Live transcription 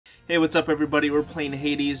Hey, what's up everybody? We're playing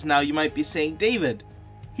Hades. Now you might be saying, David,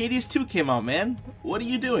 Hades 2 came out, man. What are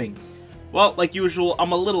you doing? Well, like usual,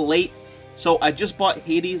 I'm a little late. So I just bought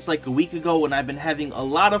Hades like a week ago and I've been having a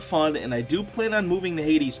lot of fun and I do plan on moving to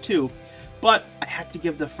Hades 2, but I had to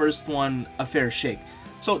give the first one a fair shake.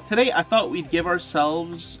 So today I thought we'd give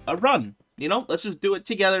ourselves a run. You know, let's just do it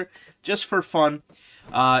together just for fun.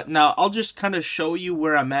 Now, I'll just kind of show you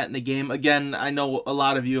where I'm at in the game. Again, I know a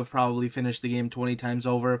lot of you have probably finished the game 20 times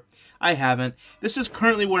over. I haven't. This is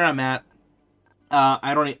currently where I'm at. I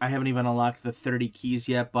haven't even unlocked the 30 keys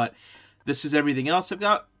yet, but this is everything else. I've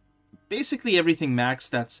got basically everything maxed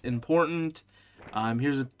that's important.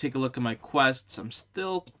 Here's take a look at my quests. I'm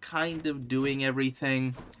still kind of doing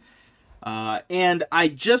everything. And I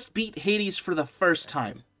just beat Hades for the first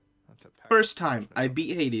time. First time I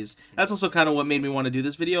beat Hades. That's also kind of what made me want to do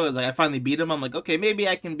this video. Is like I finally beat him. I'm like, okay, maybe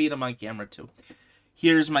I can beat him on camera too.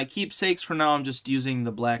 Here's my keepsakes. For now, I'm just using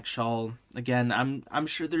the black shawl. Again, I'm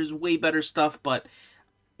sure there's way better stuff, but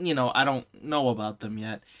you know, I don't know about them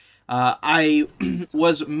yet. I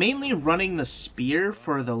was mainly running the spear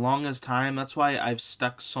for the longest time. That's why I've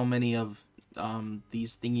stuck so many of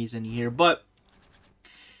these thingies in here. But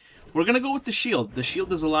we're going to go with the shield. The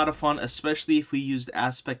shield is a lot of fun, especially if we use the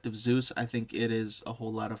aspect of Zeus. I think it is a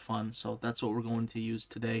whole lot of fun. So that's what we're going to use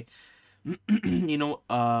today. You know,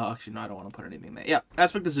 actually, no, I don't want to put anything there. Yeah,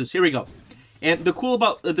 aspect of Zeus. Here we go. And the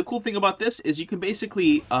cool thing about this is you can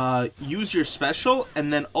basically use your special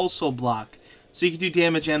and then also block. So you can do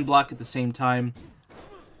damage and block at the same time.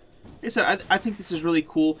 Like I said, I think this is really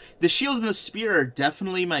cool. The shield and the spear are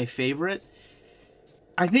definitely my favorite.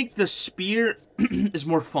 I think the spear is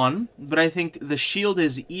more fun, but I think the shield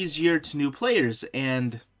is easier to new players,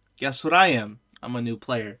 and guess what I am? I'm a new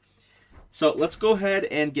player. So let's go ahead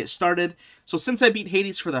and get started. So since I beat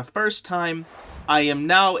Hades for the first time, I am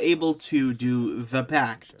now able to do the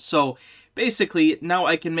Pact. So basically, now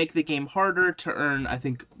I can make the game harder to earn, I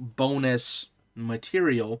think, bonus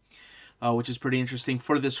material, which is pretty interesting.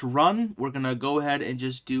 For this run, we're gonna go ahead and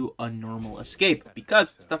just do a normal escape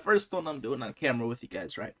because it's the first one I'm doing on camera with you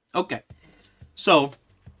guys, right? Okay, so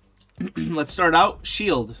let's start out.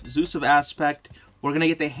 Shield, Zeus of Aspect. We're gonna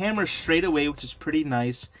get the hammer straight away, which is pretty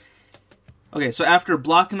nice. Okay, so after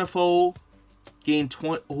blocking a foe, gain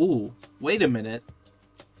 20. Oh, wait a minute.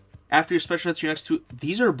 After your special hits your next two,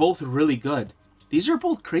 these are both really good. These are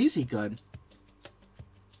both crazy good.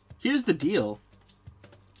 Here's the deal.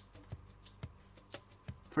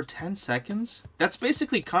 For 10 seconds? That's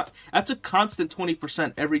basically, that's a constant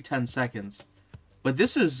 20% every 10 seconds. But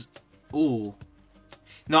this is, ooh.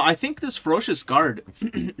 Now, I think this Ferocious Guard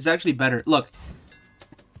is actually better. Look,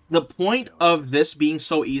 the point of this being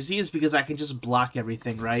so easy is because I can just block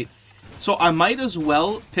everything, right? So I might as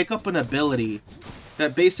well pick up an ability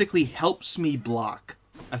that basically helps me block.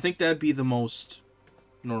 I think that'd be the most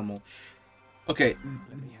normal. Okay,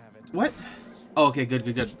 what? Oh, okay,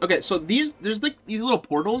 good. Okay, so there's like these little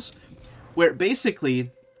portals where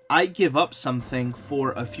basically I give up something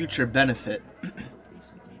for a future benefit.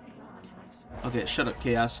 Okay, shut up,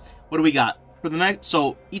 Chaos. What do we got? For the next,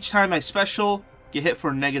 so each time I special, get hit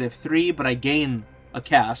for -3, but I gain a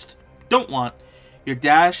cast. Don't want. Your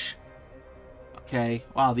dash. Okay,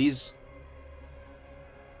 wow, these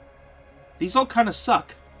all kind of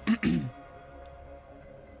suck.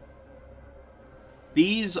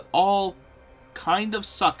 These all kind of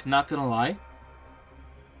suck, not gonna lie.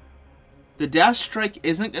 The dash strike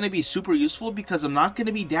isn't gonna be super useful because I'm not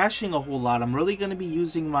gonna be dashing a whole lot. I'm really gonna be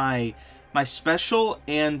using my special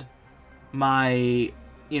and my,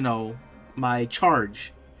 you know, my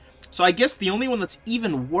charge. So I guess the only one that's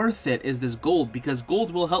even worth it is this gold, because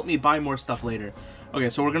gold will help me buy more stuff later. Okay,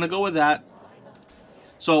 so we're gonna go with that.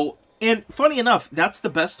 So, and funny enough, that's the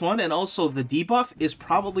best one, and also the debuff is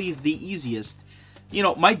probably the easiest. You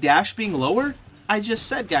know, my dash being lower, I just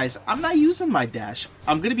said, guys, I'm not using my dash.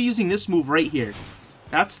 I'm going to be using this move right here.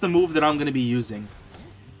 That's the move that I'm going to be using.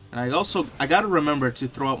 And I got to remember to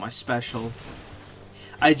throw out my special.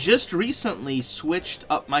 I just recently switched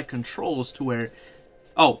up my controls to where...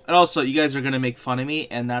 Oh, and also, you guys are going to make fun of me,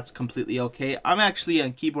 and that's completely okay. I'm actually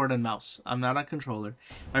on keyboard and mouse. I'm not on controller.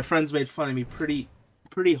 My friends made fun of me pretty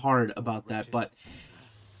hard about that, but...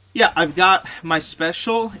 Yeah, I've got my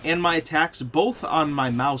special and my attacks both on my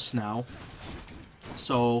mouse now.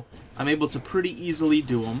 So, I'm able to pretty easily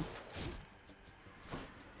do them.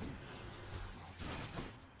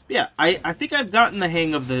 Yeah, I think I've gotten the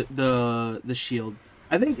hang of the shield.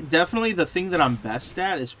 I think definitely the thing that I'm best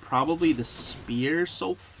at is probably the spear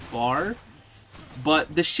so far.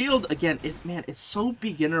 But the shield, again, man, it's so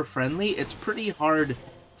beginner friendly. It's pretty hard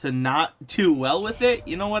to not do well with it.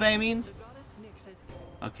 You know what I mean?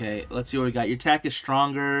 Okay, let's see what we got. Your attack is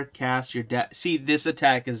stronger. Cast your see, this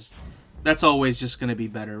attack is... That's always just going to be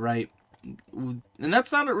better, right? And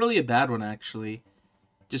that's not really a bad one, actually.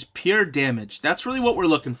 Just pure damage. That's really what we're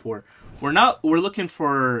looking for. We're looking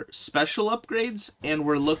for special upgrades, and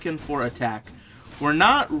we're looking for attack. We're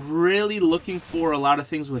not really looking for a lot of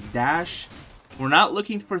things with dash. We're not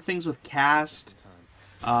looking for things with cast.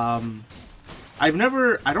 I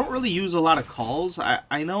don't really use a lot of calls.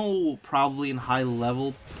 I know probably in high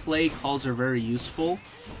level play, calls are very useful.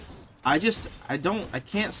 I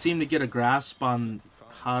can't seem to get a grasp on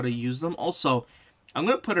how to use them. Also, I'm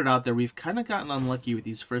going to put it out there. We've kind of gotten unlucky with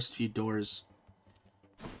these first few doors.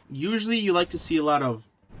 Usually you like to see a lot of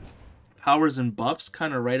powers and buffs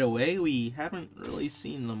kind of right away. We haven't really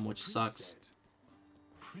seen them, which sucks.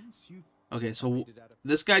 Okay, so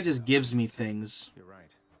this guy just gives me things.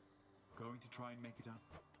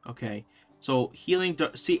 Okay, so healing...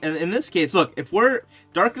 See, and in this case, look,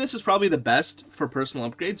 Darkness is probably the best for personal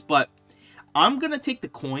upgrades, but I'm going to take the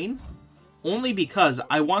coin only because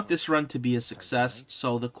I want this run to be a success,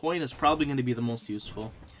 so the coin is probably going to be the most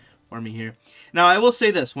useful for me here. Now, I will say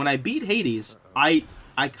this. When I beat Hades, I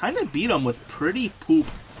kind of beat him with pretty poop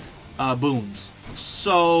boons.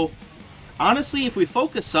 So, honestly, if we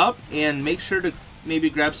focus up and make sure to maybe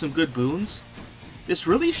grab some good boons, this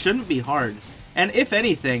really shouldn't be hard. And if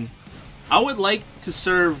anything, I would like to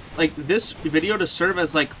serve, like, this video to serve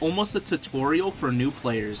as, like, almost a tutorial for new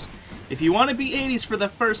players. If you want to beat Hades for the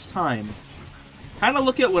first time, kind of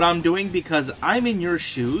look at what I'm doing, because I'm in your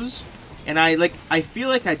shoes, and I feel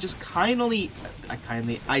like I just kind of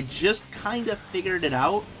figured it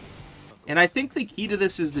out. And I think the key to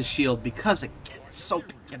this is the shield, because, again, it's so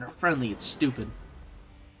beginner friendly, it's stupid.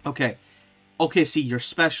 Okay. Okay, see, you're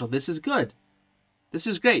special. This is good. This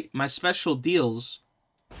is great. My special deals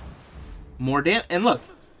more damage. And look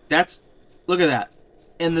at that.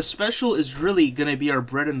 And the special is really going to be our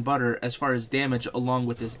bread and butter as far as damage, along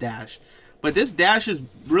with this dash. But this dash is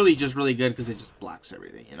really just really good because it just blocks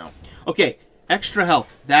everything, you know. Okay, extra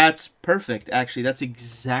health. That's perfect, actually. That's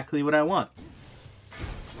exactly what I want.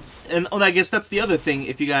 And I guess that's the other thing.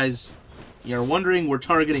 If you guys are wondering, we're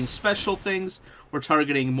targeting special things. We're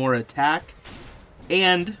targeting more attack.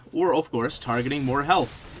 And we're, of course, targeting more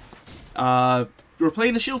health. We're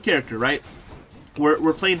playing a shield character, right?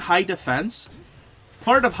 We're playing high defense.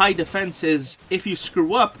 Part of high defense is, if you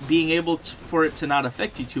screw up, being able for it to not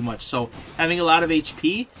affect you too much. So having a lot of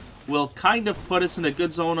HP will kind of put us in a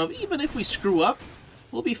good zone of, even if we screw up,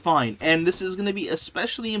 we'll be fine. And this is going to be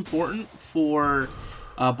especially important for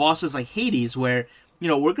bosses like Hades, where, you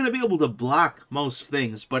know, we're going to be able to block most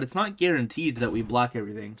things, but it's not guaranteed that we block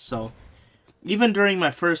everything. So even during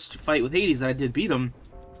my first fight with Hades that I did beat him,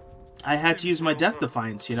 I had to use my Death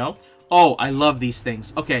Defiance, you know? Oh, I love these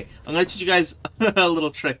things. Okay, I'm going to teach you guys a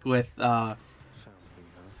little trick with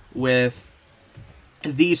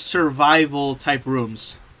these survival type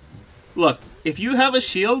rooms. Look, if you have a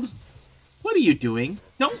shield, what are you doing?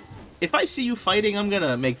 Don't... If I see you fighting, I'm going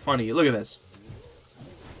to make fun of you. Look at this.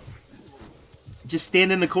 Just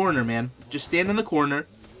stand in the corner, man. Just stand in the corner.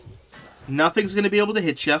 Nothing's going to be able to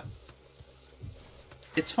hit you.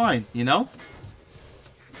 It's fine, you know?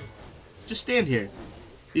 Just stand here.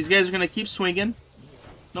 These guys are going to keep swinging.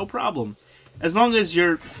 No problem. As long as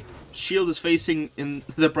your shield is facing in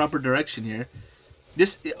the proper direction here.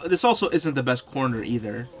 This also isn't the best corner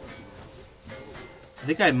either. I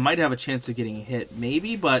think I might have a chance of getting hit.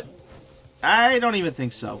 Maybe, but I don't even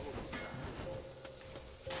think so.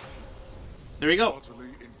 There we go.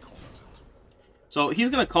 So he's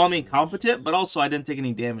going to call me incompetent, but also I didn't take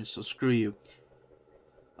any damage, so screw you.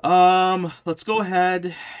 Let's go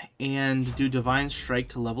ahead and do Divine Strike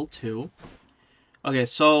to level 2. Okay,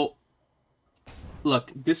 so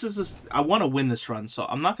look, this is I want to win this run, so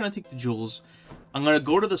I'm not going to take the jewels. I'm going to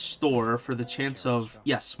go to the store for the chance of,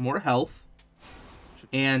 yes, more health.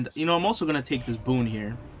 And, you know, I'm also going to take this boon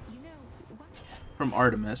here from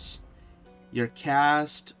Artemis. Your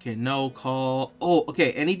cast, okay, no call. Oh,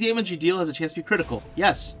 okay, any damage you deal has a chance to be critical.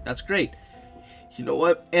 Yes, that's great. You know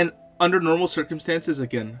what? And under normal circumstances,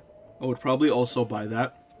 again, I would probably also buy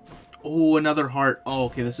that. Oh, another heart. Oh,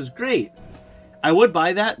 okay, this is great. I would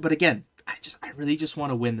buy that, but again, I really just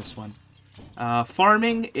want to win this one.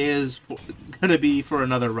 Farming is going to be for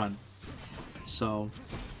another run. So,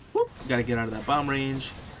 whoop, gotta get out of that bomb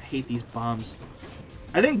range. I hate these bombs.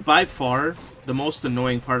 I think by far the most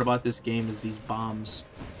annoying part about this game is these bombs.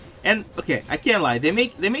 And okay, I can't lie, they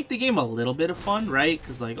make the game a little bit of fun, right?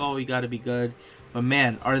 Because like, oh, you gotta be good. But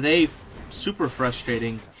man, are they super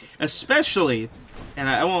frustrating. Especially, and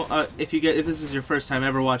I won't, if this is your first time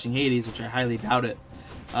ever watching Hades, which I highly doubt it,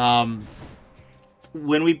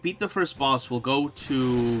 when we beat the first boss, we'll go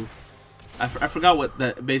to... I forgot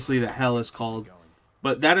what basically the hell is called.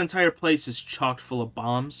 But that entire place is chocked full of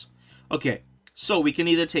bombs. Okay, so we can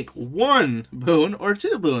either take 1 boon or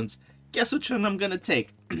 2 boons. Guess which one I'm going to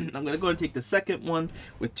take? I'm going to go and take the second one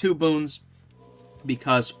with 2 boons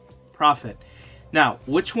because profit. Now,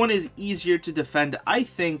 which one is easier to defend? I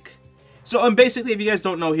think... So, basically, if you guys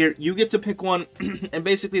don't know here, you get to pick one, and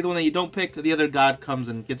basically the one that you don't pick, the other god comes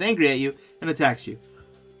and gets angry at you and attacks you.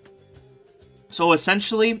 So,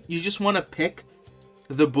 essentially, you just want to pick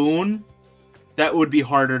the boon that would be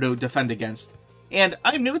harder to defend against. And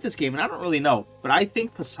I'm new at this game, and I don't really know, but I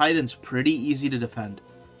think Poseidon's pretty easy to defend.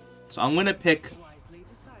 So, I'm going to pick...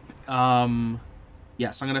 yes, I'm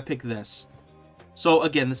going to pick this. So,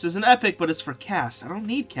 again, this is an epic, but it's for casts. I don't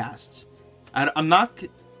need casts. I'm not...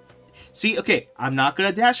 See, okay, I'm not going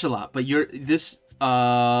to dash a lot, but yeah,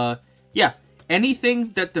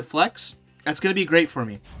 anything that deflects, that's going to be great for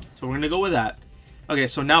me. So we're going to go with that. Okay,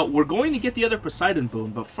 so now we're going to get the other Poseidon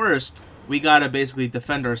boon, but first, we got to basically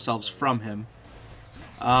defend ourselves from him.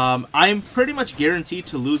 I'm pretty much guaranteed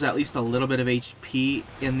to lose at least a little bit of HP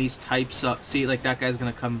in these types of... See, like, that guy's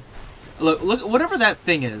going to come... Look, whatever that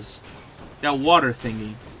thing is. That water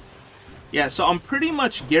thingy. Yeah, so I'm pretty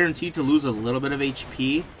much guaranteed to lose a little bit of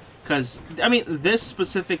HP. Because, I mean, these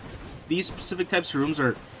specific types of rooms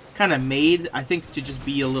are kind of made, I think, to just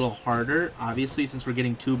be a little harder, obviously, since we're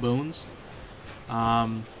getting 2 boons.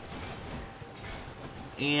 And,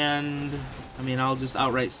 I mean, I'll just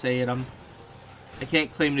outright say it, I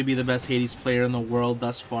can't claim to be the best Hades player in the world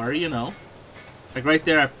thus far, you know. Like, right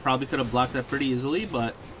there, I probably could have blocked that pretty easily,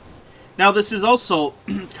 but... Now, this is also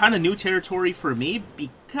kind of new territory for me,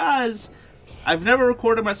 because I've never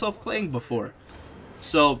recorded myself playing before.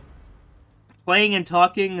 So... Playing and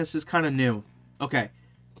talking, this is kind of new. Okay.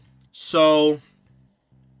 So,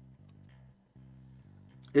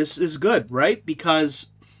 this is good, right? Because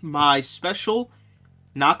my special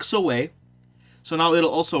knocks away. So now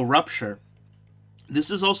it'll also rupture.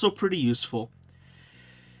 This is also pretty useful.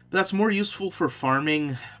 But that's more useful for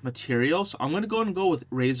farming material. So I'm going to go with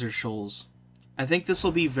Razor Shoals. I think this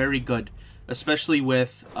will be very good. Especially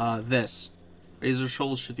with this. Razor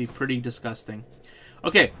Shoals should be pretty disgusting.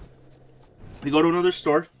 Okay. We go to another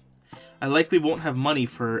store. I likely won't have money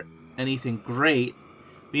for anything great.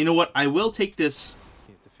 But you know what? I will take this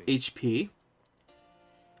HP.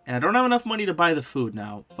 And I don't have enough money to buy the food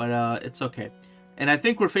now. But it's okay. And I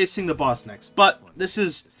think we're facing the boss next. But this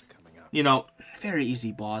is, you know, very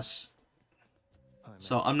easy boss.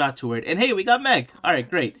 So I'm not too worried. And hey, we got Meg. Alright,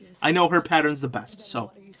 great. I know her pattern's the best.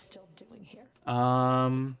 So.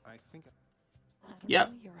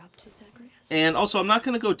 Yep. And also, I'm not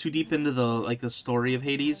going to go too deep into the story of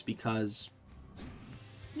Hades because,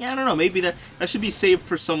 yeah, I don't know, maybe that should be saved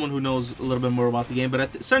for someone who knows a little bit more about the game.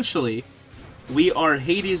 But essentially, we are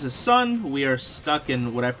Hades' son. We are stuck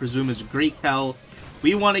in what I presume is Greek hell.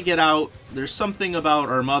 We want to get out. There's something about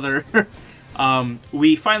our mother.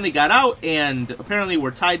 We finally got out, and apparently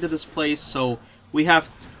we're tied to this place. So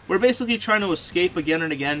we're basically trying to escape again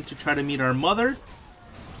and again to try to meet our mother.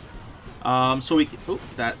 So we can, oh,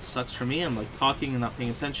 that sucks for me. I'm like talking and not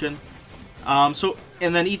paying attention. And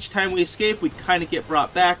then each time we escape, we kind of get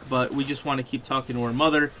brought back, but we just want to keep talking to our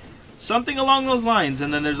mother. Something along those lines.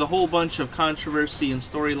 And then there's a whole bunch of controversy and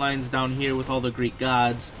storylines down here with all the Greek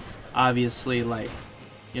gods. Obviously, like,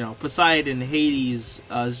 you know, Poseidon, Hades,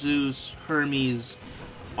 Zeus, Hermes,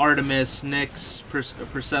 Artemis, Nyx,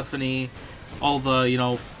 Persephone, all the, you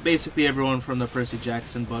know, basically everyone from the Percy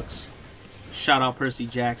Jackson books. Shout out Percy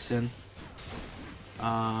Jackson.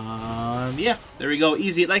 Yeah, there we go.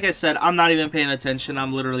 Easy. Like I said, I'm not even paying attention.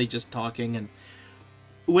 I'm literally just talking. And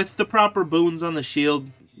with the proper boons on the shield,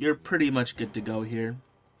 you're pretty much good to go here.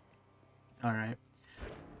 Alright.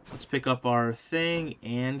 Let's pick up our thing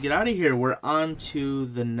and get out of here. We're on to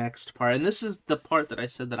the next part. And this is the part that I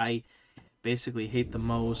said that I basically hate the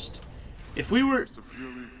most. If we were...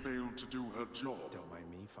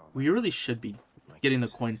 We really should be getting the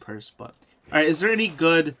coin purse, but... Alright, is there any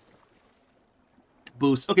good...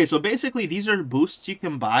 boosts? Okay, so basically these are boosts you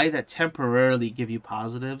can buy that temporarily give you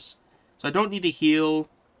positives. So I don't need to heal.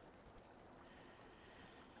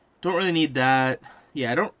 Don't really need that.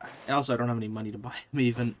 Yeah, I don't have any money to buy them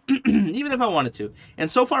even, even if I wanted to. And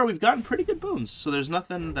so far we've gotten pretty good boons, so there's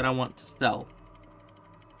nothing that I want to sell.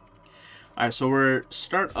 Alright, so we're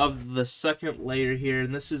start of the second layer here,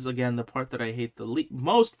 and this is again the part that I hate the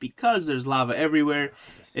most because there's lava everywhere.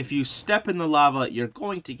 If you step in the lava, you're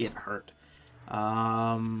going to get hurt.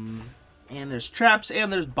 And there's traps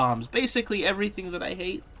and there's bombs. Basically everything that I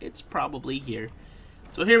hate, it's probably here.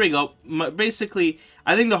 So here we go. Basically,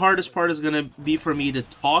 I think the hardest part is going to be for me to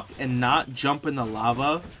talk and not jump in the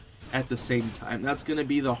lava at the same time. That's going to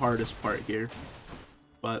be the hardest part here.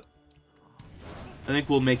 But I think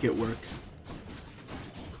we'll make it work.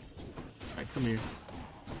 Alright, come here.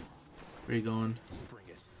 Where are you going?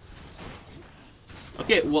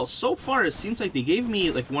 Okay, well, so far it seems like they gave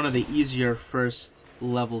me like one of the easier first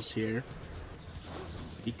levels here.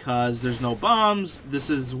 Because there's no bombs.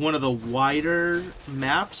 This is one of the wider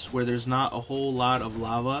maps where there's not a whole lot of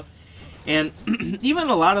lava. And even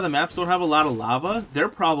a lot of the maps don't have a lot of lava. Their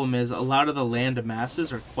problem is a lot of the land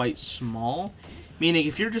masses are quite small. Meaning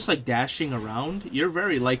if you're just like dashing around, you're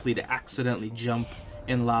very likely to accidentally jump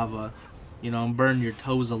in lava. You know, and burn your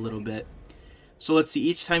toes a little bit. So let's see,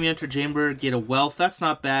 each time you enter chamber, get a wealth. That's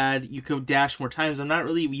not bad. You can dash more times. I'm not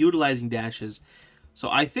really utilizing dashes. So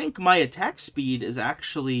I think my attack speed is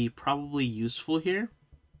actually probably useful here.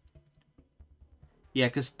 Yeah,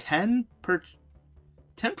 because 10 per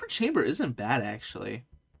chamber isn't bad, actually.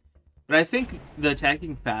 But I think the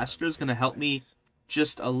attacking faster is going to help me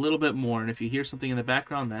just a little bit more. And if you hear something in the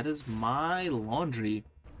background, that is my laundry.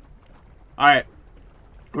 Alright,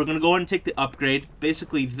 we're going to go ahead and take the upgrade.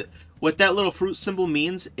 Basically, what that little fruit symbol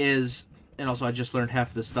means is, and also I just learned half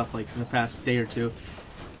of this stuff like in the past day or two,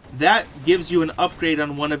 that gives you an upgrade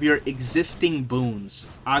on one of your existing boons.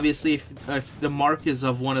 Obviously, if the mark is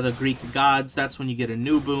of one of the Greek gods, that's when you get a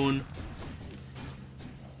new boon.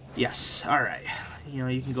 Yes, alright. You know,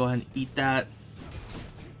 you can go ahead and eat that.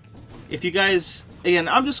 If you guys... Again,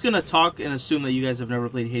 I'm just going to talk and assume that you guys have never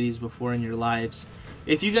played Hades before in your lives.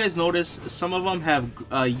 If you guys notice, some of them have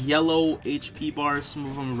yellow HP bars, some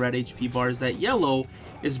of them red HP bars. That yellow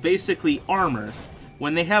is basically armor.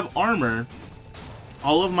 When they have armor...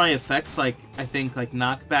 all of my effects, like, I think, like,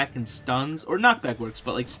 knockback and stuns, or knockback works,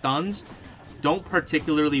 but, like, stuns don't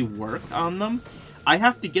particularly work on them. I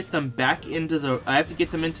have to get them back into the, I have to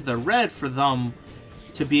get them into the red for them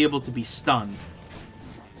to be able to be stunned.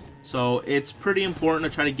 So, it's pretty important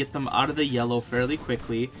to try to get them out of the yellow fairly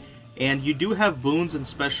quickly. And you do have boons and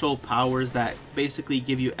special powers that basically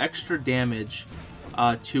give you extra damage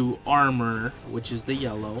to armor, which is the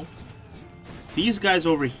yellow. These guys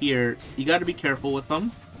over here, you got to be careful with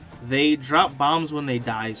them. They drop bombs when they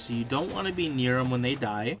die, so you don't want to be near them when they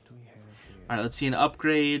die. Alright, let's see an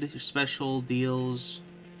upgrade. Your special deals.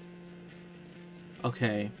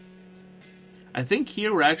 Okay. I think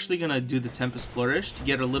here we're actually going to do the Tempest Flourish to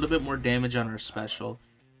get a little bit more damage on our special.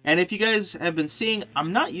 And if you guys have been seeing,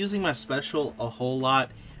 I'm not using my special a whole lot.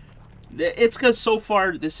 It's because so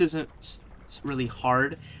far this isn't really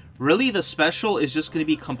hard. Really, the special is just going to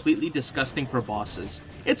be completely disgusting for bosses.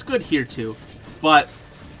 It's good here, too. But,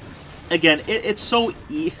 again, it's so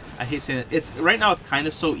I hate saying it. Right now, it's kind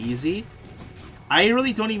of so easy. I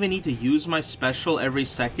really don't even need to use my special every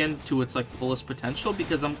second to its, like, fullest potential.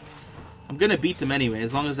 Because I'm going to beat them anyway,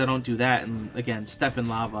 as long as I don't do that and, again, step in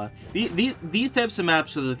lava. These types of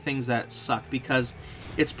maps are the things that suck. Because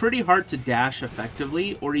it's pretty hard to dash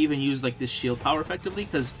effectively, or even use, like, this shield power effectively.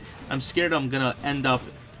 Because I'm scared I'm going to end up...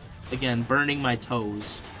 again, burning my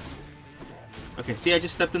toes. Okay, see, I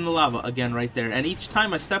just stepped in the lava again right there. And each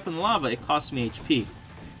time I step in the lava, it costs me HP.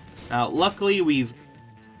 Now, luckily, we've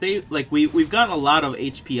gotten a lot of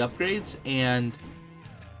HP upgrades, and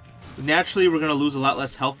naturally, we're going to lose a lot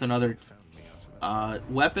less health than other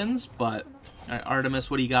weapons. But, Artemis,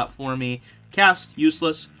 what do you got for me? Cast,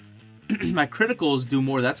 useless. My criticals do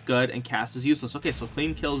more, that's good. And cast is useless. Okay, so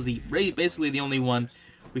clean kill is basically the only one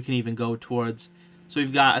we can even go towards. So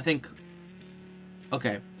we've got, I think,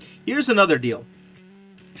 okay, here's another deal.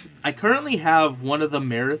 I currently have one of the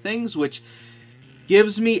mirror things, which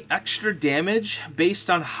gives me extra damage based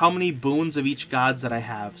on how many boons of each gods that I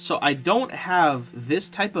have. So I don't have this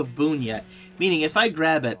type of boon yet, meaning if I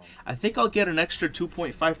grab it, I think I'll get an extra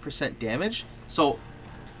 2.5% damage. So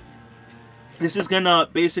this is going to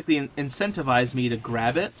basically incentivize me to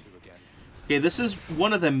grab it. Okay, this is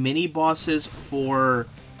one of the mini bosses for...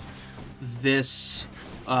 this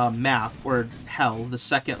map, or hell, the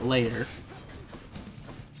second layer.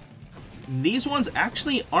 These ones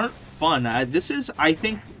actually aren't fun. This is, I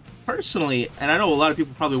think, personally, and I know a lot of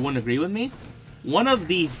people probably wouldn't agree with me, one of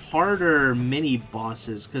the harder mini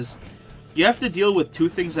bosses, because you have to deal with two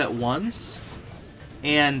things at once,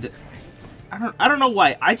 and I don't know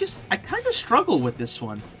why. I kind of struggle with this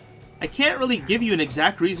one. I can't really give you an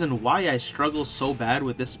exact reason why I struggle so bad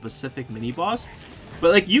with this specific mini boss.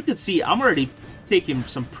 But like you can see, I'm already taking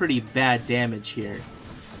some pretty bad damage here.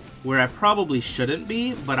 Where I probably shouldn't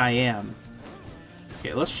be, but I am.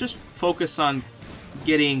 Okay, let's just focus on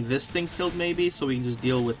getting this thing killed maybe, so we can just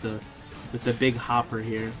deal with the big hopper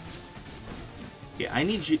here. Okay, I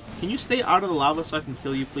need you. Can you stay out of the lava so I can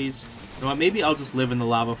kill you, please? You know what? Maybe I'll just live in the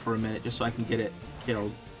lava for a minute just so I can get it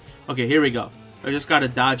killed. Okay, here we go. I just gotta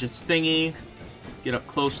dodge its thingy. Get up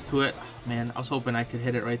close to it. Oh, man, I was hoping I could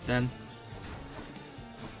hit it right then.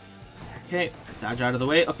 Okay, dodge out of the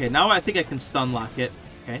way. Okay, now I think I can stun lock it.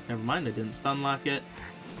 Okay, never mind. I didn't stun lock it.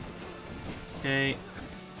 Okay.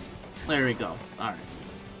 There we go. Alright.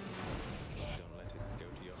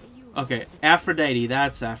 Okay, Aphrodite.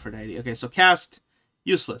 That's Aphrodite. Okay, so cast.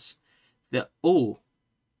 Useless. Oh.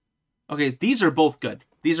 Okay, these are both good.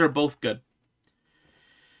 These are both good.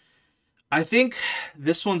 I think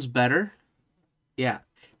this one's better. Yeah,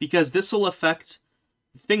 because this will affect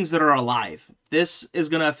things that are alive. This is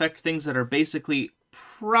going to affect things that are basically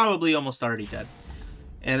probably almost already dead.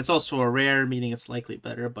 And it's also a rare, meaning it's likely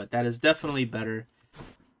better, but that is definitely better.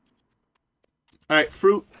 Alright,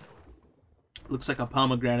 fruit. Looks like a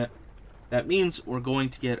pomegranate. That means we're going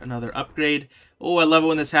to get another upgrade. Oh, I love it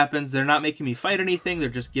when this happens. They're not making me fight anything. They're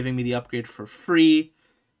just giving me the upgrade for free.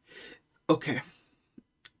 Okay.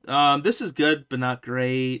 This is good, but not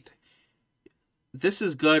great. This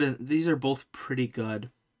is good, and these are both pretty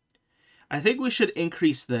good. I think we should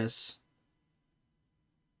increase this.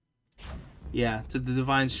 Yeah, to the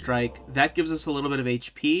Divine Strike. That gives us a little bit of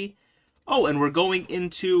HP. Oh, and we're going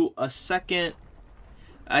into a second...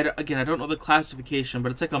 Again, I don't know the classification, but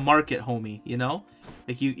it's like a market homie, you know?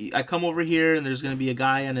 Like, I come over here, and there's going to be a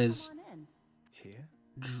guy on his...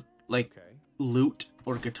 like, lute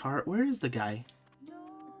or guitar. Where is the guy?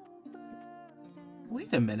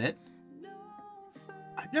 Wait a minute.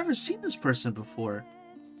 I've never seen this person before.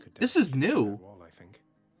 This is new.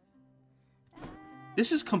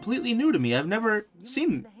 This is completely new to me. I've never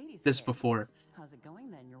seen this before. How's it going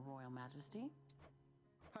then, Your Royal Majesty?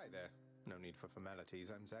 Hi there. No need for formalities.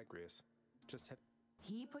 I'm Zagreus. Just head.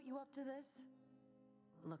 He put you up to this?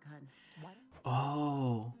 Look, hun. Why don't...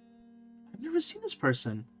 Oh. I've never seen this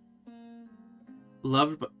person.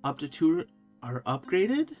 Loved up to 2 are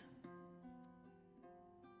upgraded?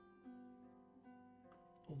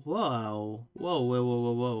 Whoa. Whoa, whoa, whoa,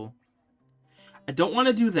 whoa, whoa. I don't want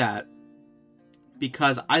to do that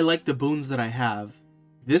because I like the boons that I have.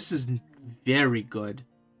 This is very good.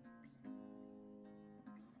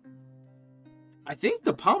 I think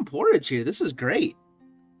the palm porridge here, this is great.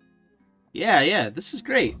 Yeah, this is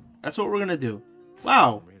great. That's what we're going to do.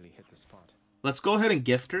 Wow. Really hit the spot. Let's go ahead and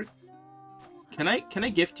gift her. Can I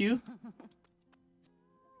gift you?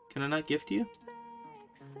 Can I not gift you?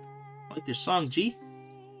 I like your song, G.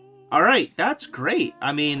 Alright, that's great.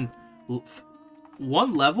 I mean,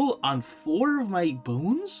 1 level on 4 of my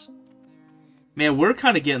boons? Man, we're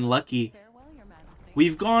kind of getting lucky.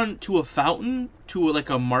 We've gone to a fountain, to like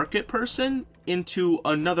a market person, into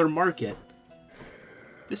another market.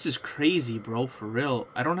 This is crazy, bro, for real.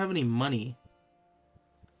 I don't have any money.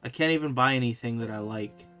 I can't even buy anything that I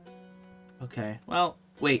like. Okay, well,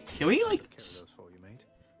 wait, can we like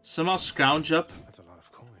somehow scrounge up? That's a lot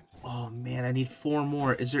of coin. Oh man, I need 4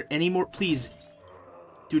 more. Is there any more? Please.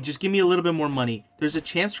 Dude, just give me a little bit more money. There's a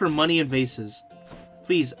chance for money and vases.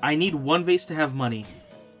 Please, I need 1 vase to have money.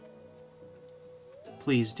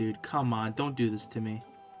 Please, dude, come on. Don't do this to me.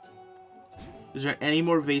 Is there any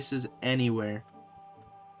more vases anywhere?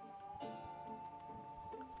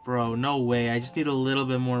 Bro, no way. I just need a little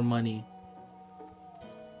bit more money.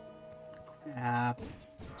 Crap. Is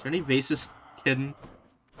there any vases? Kidding.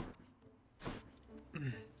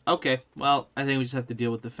 Okay, well, I think we just have to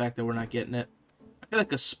deal with the fact that we're not getting it. I feel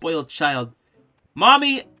like a spoiled child.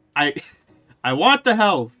 Mommy, I want the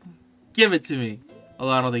health. Give it to me.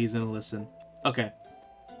 Although I don't think he's gonna listen. Okay.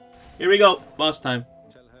 Here we go. Boss time.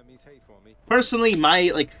 Tell Hermes hey for me. Personally, my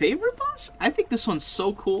favorite boss? I think this one's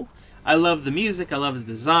so cool. I love the music, I love the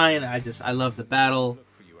design, I love the battle.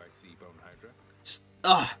 Look for you, I see, Bone Hydra. Just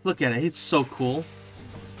look at it. It's so cool.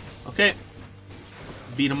 Okay.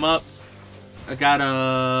 Beat him up. I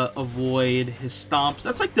gotta avoid his stomps.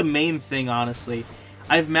 That's like the main thing, honestly.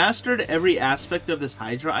 I've mastered every aspect of this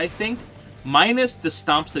Hydra, I think. Minus the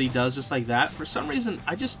stomps that he does just like that. For some reason,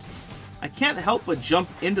 I can't help but jump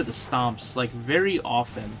into the stomps, like, very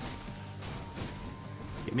often.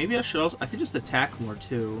 Okay, maybe I could just attack more,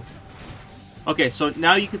 too. Okay, so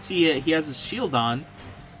now you can see he has his shield on,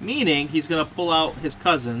 meaning he's gonna pull out his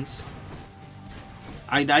cousins.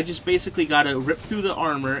 I just basically gotta rip through the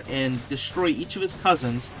armor and destroy each of his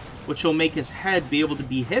cousins, which will make his head be able to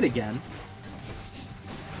be hit again.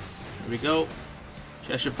 There we go.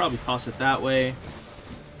 I should probably toss it that way.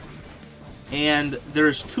 And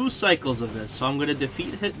there's 2 cycles of this, so I'm gonna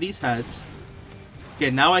defeat these heads.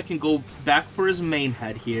 Okay, now I can go back for his main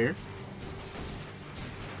head here.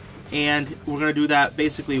 And we're gonna do that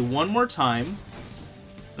basically 1 more time.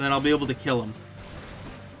 and then I'll be able to kill him.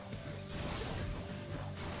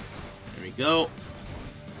 There we go.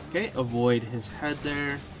 Okay, avoid his head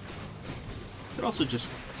there. Could also just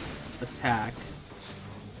attack.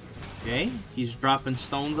 Okay, he's dropping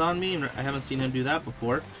stones on me, and I haven't seen him do that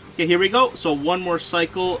before. Okay, here we go. So one more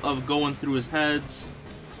cycle of going through his heads.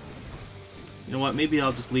 You know what? Maybe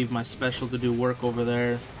I'll just leave my special to do work over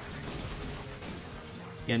there.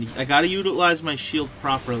 And I gotta utilize my shield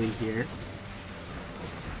properly here.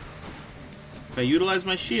 If I utilize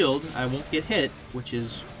my shield, I won't get hit, which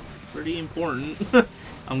is pretty important.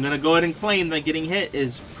 I'm gonna go ahead and claim that getting hit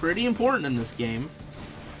is pretty important in this game.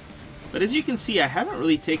 But as you can see, I haven't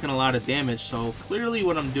really taken a lot of damage, so clearly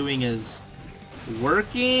what I'm doing is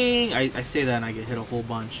working. I say that and I get hit a whole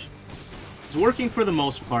bunch. It's working for the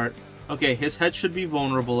most part. Okay, his head should be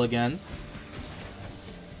vulnerable again.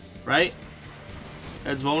 Right?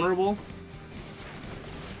 Head's vulnerable.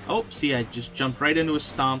 Oh, see, I just jumped right into his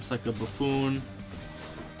stomps like a buffoon.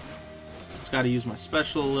 Just gotta use my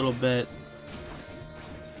special a little bit.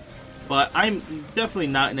 But I'm definitely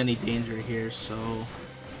not in any danger here, so...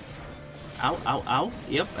 Ow, ow, ow.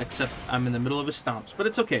 Yep, except I'm in the middle of his stomps. But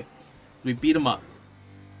it's okay. We beat him up.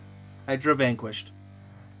 Hydra vanquished.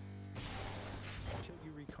 Until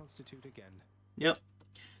you reconstitute again. Yep.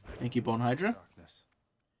 Thank you, Bone Hydra. Darkness.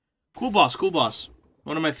 Cool boss, cool boss.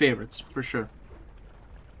 One of my favorites, for sure.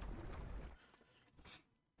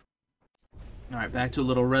 Alright, back to a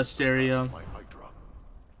little rest area. My Hydra.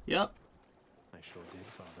 Yep. I sure did,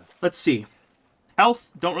 Father. Let's see. Health,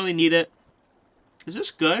 don't really need it. Is this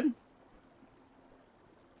good?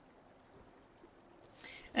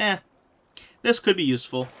 This could be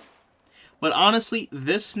useful. But honestly,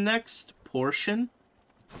 this next portion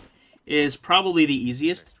is probably the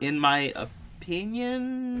easiest, in my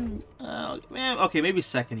opinion. Okay, maybe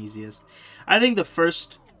second easiest. I think the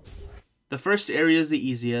first area is the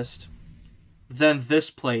easiest, then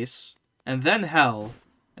this place, and then Hell,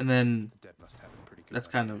 and then The dead must have a pretty good that's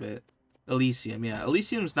kind of it. Elysium, yeah.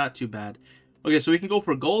 Elysium's not too bad. Okay, so we can go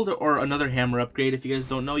for gold or another hammer upgrade. If you guys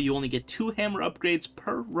don't know, you only get 2 hammer upgrades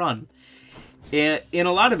per run. And in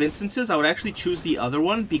a lot of instances, I would actually choose the other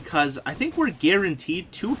one because I think we're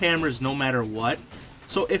guaranteed 2 hammers no matter what.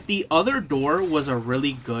 So if the other door was a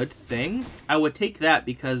really good thing, I would take that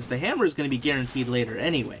because the hammer is going to be guaranteed later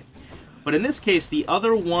anyway. But in this case, the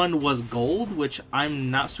other one was gold, which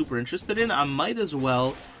I'm not super interested in. I might as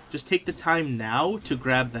well just take the time now to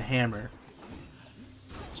grab the hammer.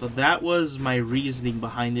 So that was my reasoning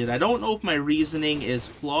behind it. I don't know if my reasoning is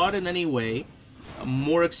flawed in any way.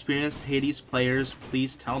 More experienced Hades players,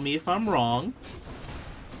 please tell me if I'm wrong.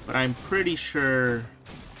 But I'm pretty sure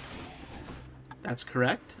that's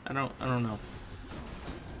correct. I don't know.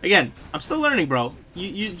 Again, I'm still learning, bro.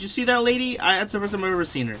 You see that lady? That's the first time I've ever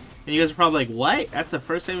seen her. And you guys are probably like, what? That's the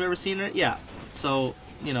first time I've ever seen her? Yeah. So,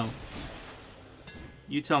 you know.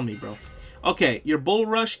 You tell me, bro. Okay, your Bull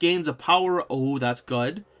Rush gains a power... Oh, that's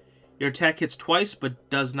good. Your attack hits twice, but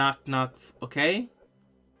does knock... Okay.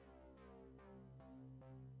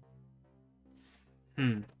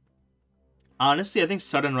 Honestly, I think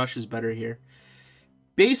Sudden Rush is better here.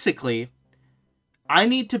 Basically, I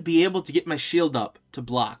need to be able to get my shield up to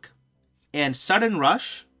block. And Sudden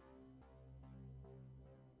Rush...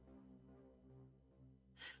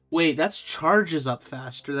 Wait, that's charges up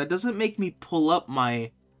faster. That doesn't make me pull up my...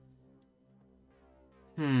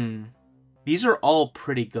 These are all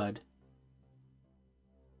pretty good.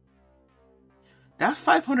 That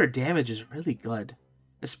 500 damage is really good.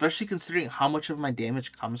 Especially considering how much of my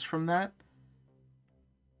damage comes from that.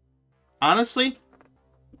 Honestly,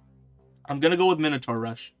 I'm going to go with Minotaur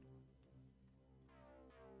Rush.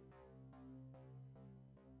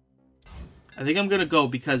 I think I'm going to go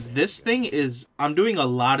because this thing is... I'm doing a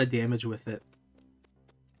lot of damage with it.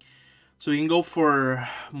 So we can go for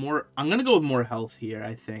more... I'm going to go with more health here,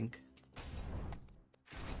 I think.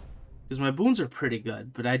 Because my boons are pretty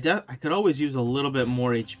good. But I could always use a little bit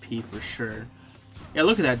more HP for sure. Yeah,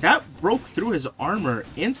 look at that. That broke through his armor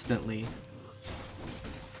instantly.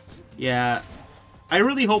 Yeah. I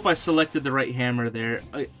really hope I selected the right hammer there.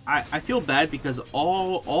 I feel bad because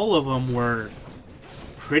all of them were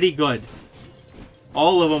pretty good.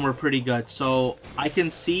 All of them were pretty good. So I can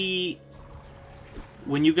see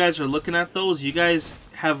when you guys are looking at those, you guys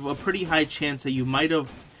have a pretty high chance that you might have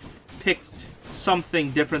picked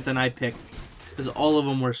something different than I picked. Because all of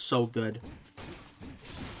them were so good.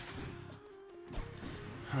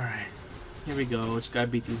 Alright, here we go. Just gotta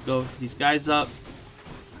beat these guys up.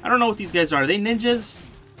 I don't know what these guys are. Are they ninjas?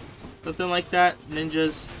 Something like that?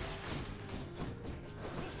 Ninjas.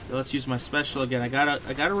 So let's use my special again. I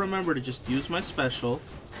gotta remember to just use my special.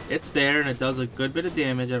 It's there, and it does a good bit of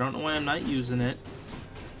damage. I don't know why I'm not using it.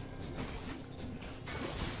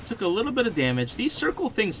 Took a little bit of damage. These circle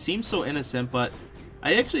things seem so innocent, but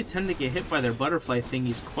I actually tend to get hit by their butterfly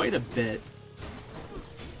thingies quite a bit.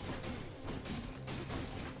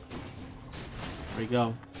 There we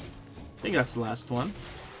go. I think that's the last one.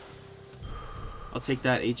 I'll take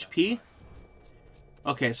that HP.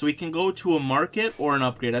 Okay, so we can go to a market or an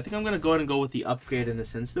upgrade. I think I'm going to go ahead and go with the upgrade in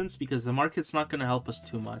this instance because the market's not going to help us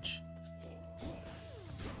too much.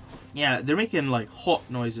 Yeah, they're making like hot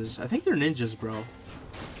noises. I think they're ninjas, bro.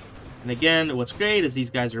 And again, what's great is these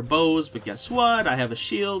guys are bows, but guess what? I have a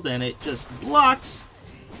shield and it just blocks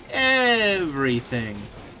everything.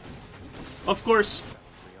 Of course,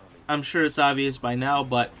 I'm sure it's obvious by now,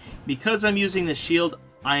 but because I'm using the shield,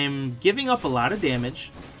 I'm giving up a lot of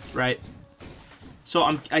damage, right?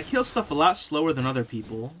 So I kill stuff a lot slower than other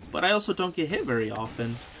people, but I also don't get hit very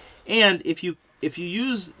often. And if you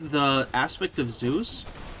use the aspect of Zeus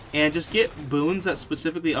and just get boons that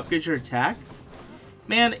specifically upgrade your attack,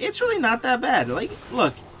 man, it's really not that bad. Like,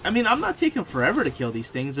 look, I mean, I'm not taking forever to kill these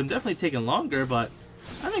things. I'm definitely taking longer, but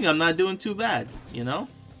I think I'm not doing too bad, you know?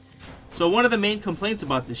 So one of the main complaints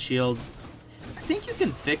about this shield, I think you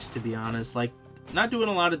can fix, to be honest. Like, not doing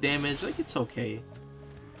a lot of damage, like, it's okay.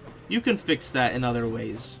 You can fix that in other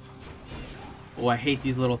ways. Oh, I hate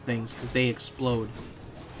these little things because they explode.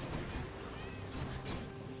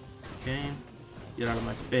 Okay. Get out of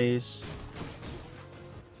my face.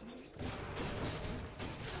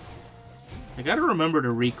 I gotta remember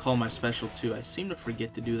to recall my special too. I seem to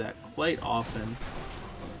forget to do that quite often.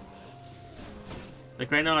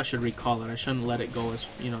 Like right now I should recall it. I shouldn't let it go as,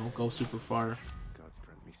 you know, go super far. Gods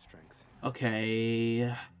grant me strength. Okay.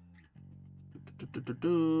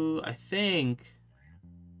 I think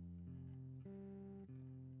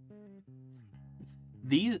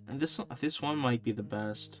this one might be the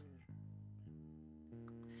best.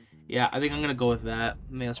 Yeah, I think I'm gonna go with that. I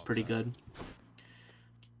think that's pretty good.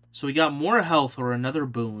 So we got more health or another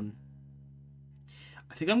boon.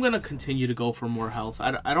 I think I'm gonna continue to go for more health.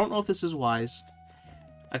 I don't know if this is wise.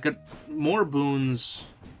 More boons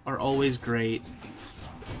are always great.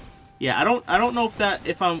 Yeah, I don't know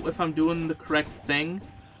if I'm doing the correct thing,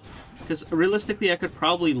 because realistically I could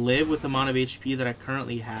probably live with the amount of HP that I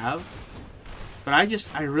currently have, but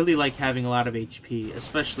I really like having a lot of HP,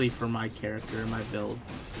 especially for my character and my build.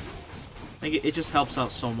 Like it just helps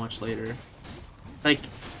out so much later. Like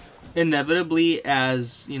inevitably,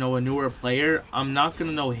 as you know, a newer player, I'm not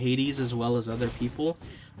gonna know Hades as well as other people.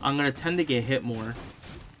 I'm gonna tend to get hit more,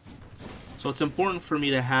 so it's important for me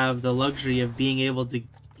to have the luxury of being able to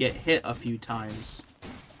get hit a few times.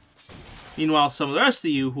 Meanwhile, some of the rest of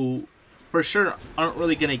you who for sure aren't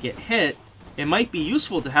really going to get hit, it might be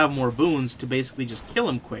useful to have more boons to basically just kill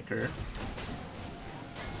him quicker.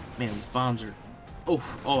 Man, these bombs are...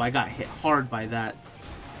 Oh, I got hit hard by that.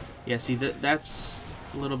 Yeah, see, that's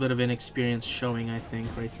a little bit of inexperience showing, I think,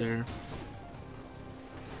 right there.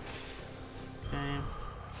 Okay,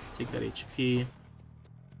 take that HP.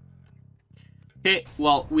 Okay,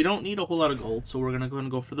 well, we don't need a whole lot of gold, so we're going to go ahead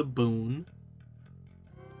and go for the boon.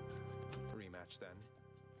 Rematch then.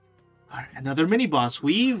 Alright, another mini-boss.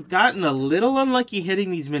 We've gotten a little unlucky hitting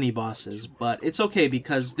these mini-bosses, but it's okay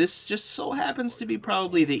because this just so happens to be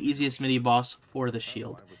probably the easiest mini-boss for the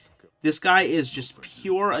shield. This guy is just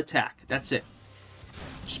pure attack. That's it.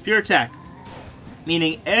 Just pure attack.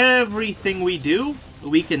 Meaning everything we do,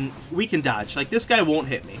 we can dodge. Like, this guy won't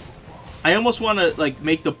hit me. I almost want to, like,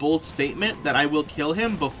 make the bold statement that I will kill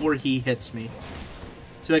him before he hits me.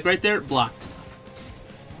 See, like, right there? Blocked.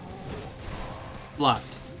 Blocked.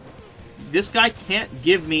 This guy can't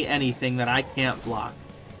give me anything that I can't block.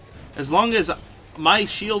 As long as my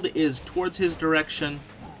shield is towards his direction,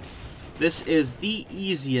 this is the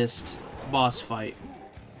easiest boss fight.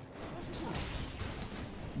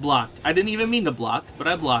 Blocked. I didn't even mean to block, but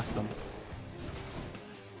I blocked them.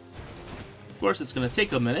 Of course, it's going to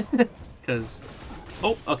take a minute. Because,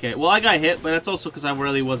 oh, okay. Well, I got hit, but that's also because I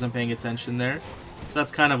really wasn't paying attention there. So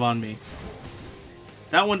that's kind of on me.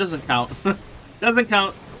 That one doesn't count. Doesn't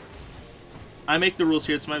count. I make the rules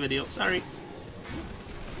here. It's my video. Sorry.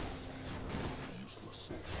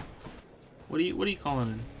 What are you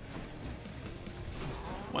calling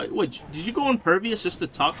in? Wait, did you go impervious just to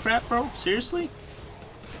talk crap, bro? Seriously?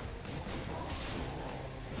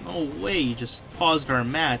 No way. You just paused our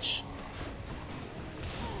match.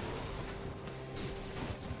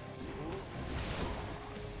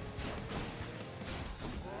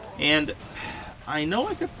 And I know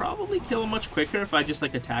I could probably kill him much quicker if I just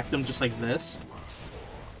like attacked him just like this.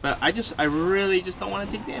 But I really just don't want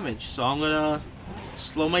to take damage. So I'm gonna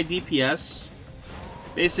slow my DPS.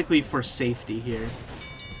 Basically for safety here.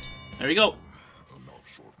 There we go.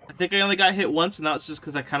 I think I only got hit once, and that was just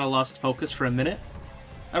because I kind of lost focus for a minute.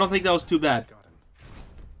 I don't think that was too bad. Got him.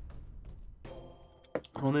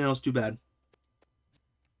 I don't think that was too bad.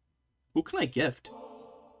 Who can I gift?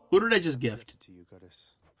 Who did I just gift? To you,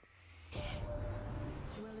 goddess. Well,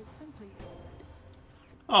 it's simply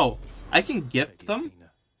Oh, I can gift Lady them?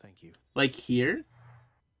 Athena, thank you. Like here?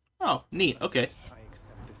 Oh, neat. Okay. I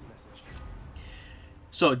accept this message.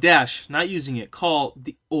 So, dash, not using it. Call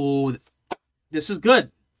the... Oh, this is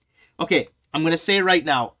good. Okay, I'm going to say right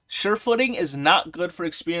now, Surefooting is not good for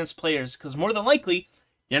experienced players because more than likely,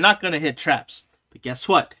 you're not going to hit traps. But guess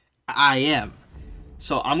what? I am.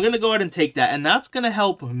 So I'm going to go ahead and take that, and that's going to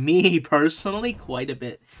help me personally quite a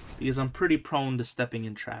bit because I'm pretty prone to stepping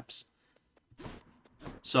in traps.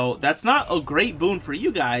 So that's not a great boon for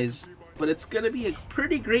you guys, but it's going to be a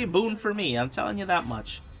pretty great boon for me. I'm telling you that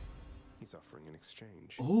much. He's offering an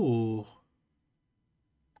exchange. Ooh.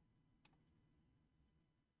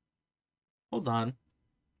 Hold on.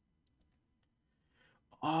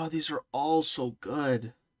 Oh, these are all so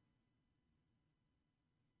good.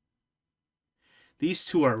 These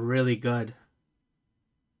two are really good.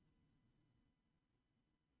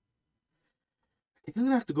 I think I'm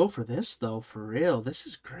gonna have to go for this though, for real. This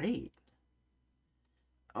is great.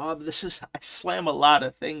 Oh, this is... I slam a lot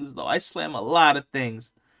of things though. I slam a lot of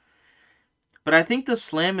things. But I think the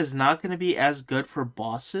slam is not gonna be as good for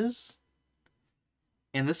bosses.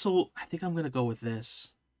 And this will... I think I'm gonna go with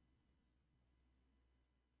this.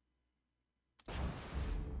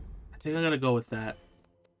 I think I'm gonna go with that.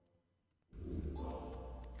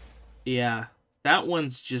 Yeah, that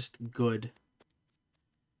one's just good.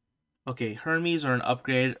 Okay, Hermes are an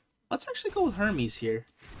upgrade. Let's actually go with Hermes here.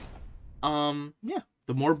 Yeah,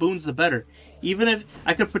 the more boons, the better. Even if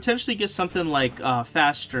I could potentially get something like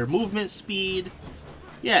faster movement speed.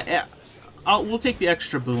 Yeah, we'll take the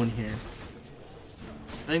extra boon here.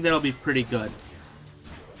 I think that'll be pretty good.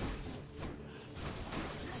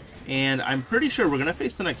 And I'm pretty sure we're gonna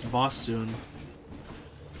face the next boss soon.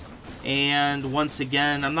 And once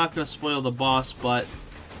again, I'm not going to spoil the boss, but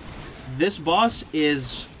this boss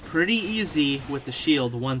is pretty easy with the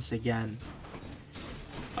shield once again.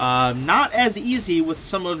 Not as easy with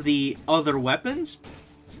some of the other weapons,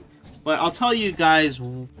 but I'll tell you guys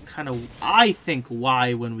kind of, I think,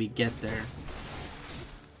 why when we get there.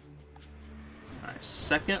 Alright,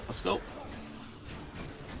 second, let's go.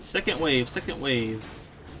 Second wave, second wave.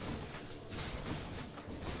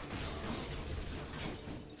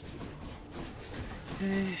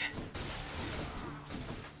 Okay.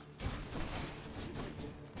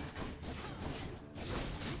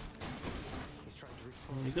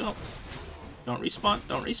 There we go. Don't respawn.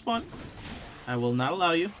 Don't respawn. I will not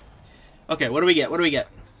allow you. Okay, what do we get? What do we get?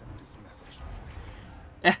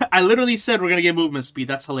 I literally said we're going to get movement speed.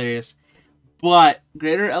 That's hilarious. But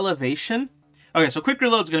greater elevation? Okay, so quick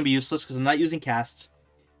reload is going to be useless because I'm not using casts.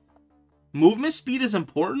 Movement speed is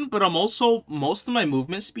important, but I'm also... most of my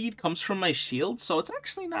movement speed comes from my shield, so it's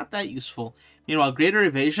actually not that useful. Meanwhile, greater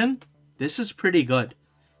evasion, this is pretty good.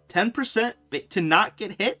 10% to not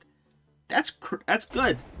get hit, that's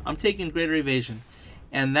good. I'm taking greater evasion.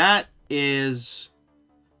 And that is...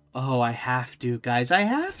 oh, I have to, guys. I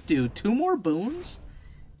have to. 2 more boons?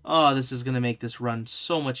 Oh, this is going to make this run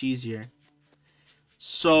so much easier.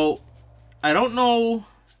 So, I don't know...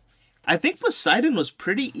 I think Poseidon was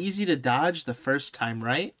pretty easy to dodge the first time,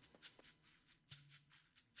 right?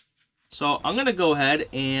 So I'm going to go ahead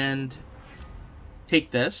and take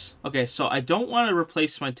this. Okay, so I don't want to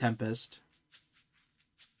replace my Tempest.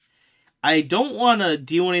 I don't want to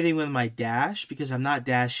do anything with my dash because I'm not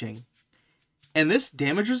dashing. And this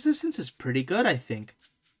damage resistance is pretty good, I think.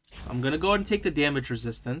 I'm going to go ahead and take the damage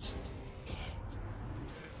resistance.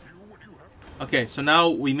 Okay, so now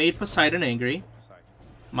we made Poseidon angry.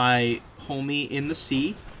 My homie in the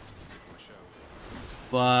sea.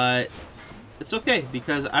 But it's okay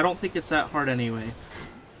because I don't think it's that hard anyway.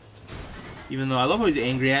 Even though I love how he's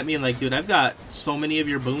angry at me and like, dude, I've got so many of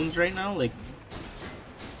your boons right now. Like,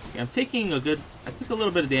 okay, I'm taking a good... I took a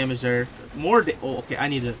little bit of damage there. More oh, okay, I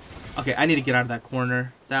need to get out of that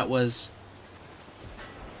corner. That was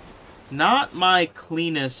not my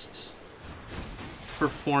cleanest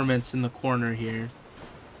performance in the corner here.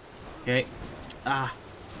 Okay. Ah.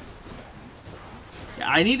 Yeah,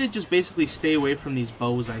 I need to just basically stay away from these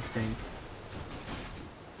bows, I think.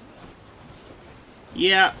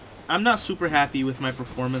 Yeah, I'm not super happy with my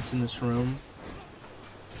performance in this room.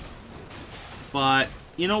 But,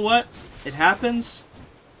 you know what? It happens.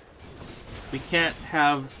 We can't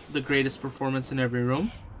have the greatest performance in every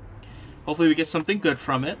room. Hopefully we get something good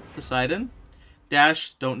from it, Poseidon.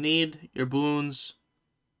 Dash, don't need. Your boons.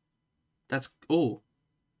 That's... Oh.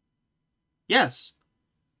 Yes.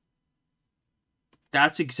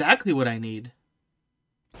 That's exactly what I need.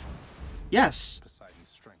 Yes. Poseidon's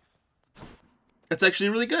strength. That's actually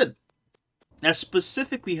really good. That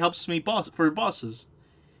specifically helps me for bosses.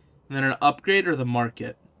 And then an upgrade or the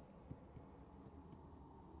market.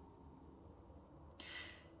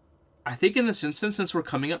 I think in this instance, since we're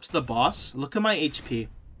coming up to the boss, look at my HP.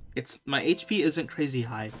 My HP isn't crazy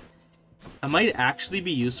high. That might actually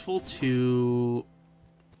be useful to...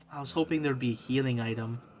 I was hoping there'd be a healing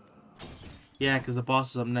item. Yeah, because the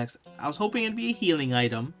boss is up next. I was hoping it'd be a healing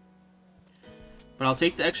item. But I'll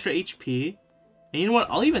take the extra HP. And you know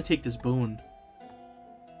what? I'll even take this boon.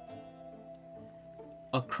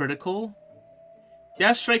 A critical?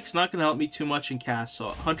 Dash Strike's not going to help me too much in cast, so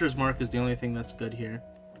Hunter's Mark is the only thing that's good here.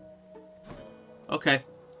 Okay.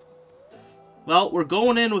 Well, we're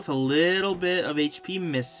going in with a little bit of HP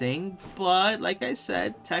missing, but like I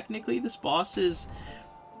said, technically this boss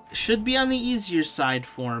should be on the easier side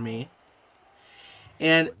for me.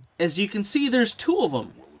 And as you can see, there's two of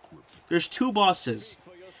them. There's two bosses,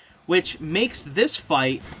 which makes this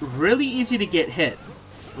fight really easy to get hit,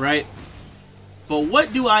 right? But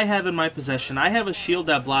what do I have in my possession? I have a shield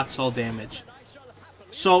that blocks all damage.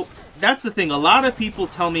 So that's the thing. A lot of people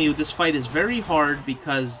tell me this fight is very hard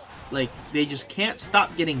because, like, they just can't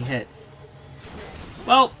stop getting hit.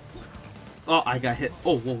 Well, oh, I got hit.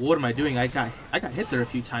 Oh, well, what am I doing? I got hit there a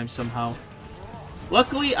few times somehow.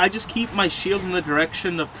 Luckily, I just keep my shield in the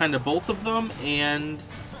direction of kind of both of them, and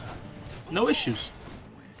no issues.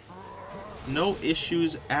 No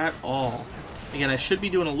issues at all. Again, I should be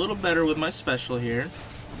doing a little better with my special here.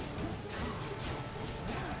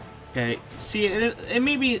 Okay, see, and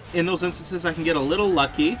maybe in those instances I can get a little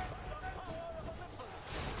lucky.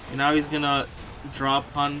 And now he's gonna draw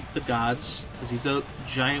upon the gods, because he's a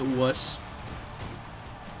giant wuss.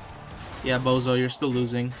 Yeah, Bozo, you're still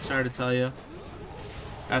losing. Sorry to tell you.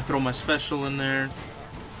 Gotta throw my special in there.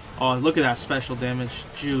 Oh, look at that special damage.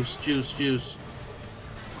 Juice, juice, juice.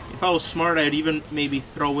 If I was smart, I'd even maybe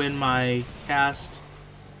throw in my cast.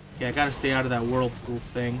 Okay, I gotta stay out of that whirlpool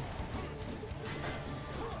thing.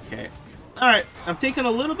 Okay. Alright, I'm taking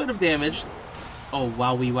a little bit of damage. Oh,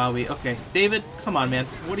 wowie, wowie. Okay, David, come on, man.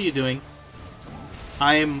 What are you doing?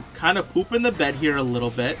 I'm kind of pooping the bed here a little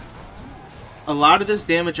bit. A lot of this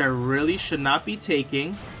damage I really should not be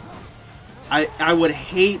taking. I would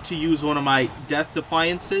hate to use one of my Death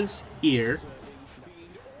Defiances here.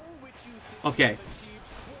 Okay.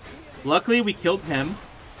 Luckily, we killed him.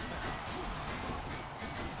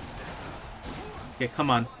 Okay, come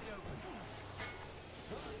on.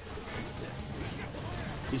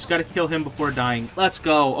 You just gotta kill him before dying. Let's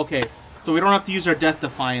go. Okay, so we don't have to use our Death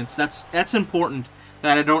Defiance. That's important,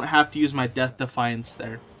 that I don't have to use my Death Defiance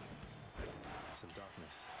there.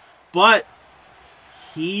 But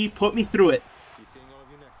he put me through it.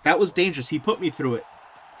 That was dangerous. He put me through it.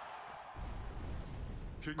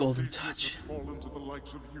 Golden Touch.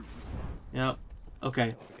 Yep.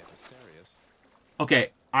 Okay. Okay,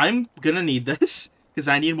 I'm gonna need this, because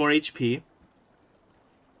I need more HP.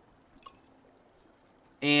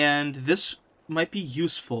 And this might be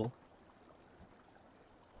useful.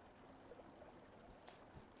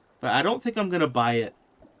 But I don't think I'm gonna buy it.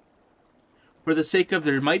 For the sake of,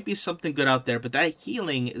 there might be something good out there, but that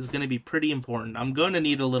healing is going to be pretty important. I'm going to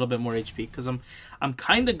need a little bit more HP, because I'm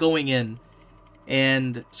kind of going in.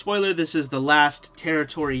 And, spoiler, this is the last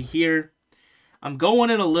territory here. I'm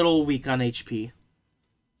going in a little weak on HP.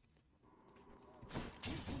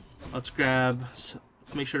 Let's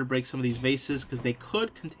make sure to break some of these vases, because they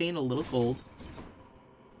could contain a little gold.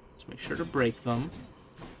 Let's make sure to break them.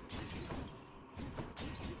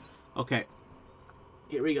 Okay.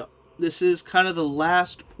 Here we go. This is kind of the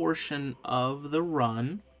last portion of the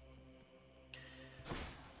run.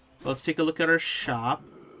 Let's take a look at our shop.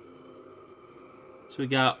 So we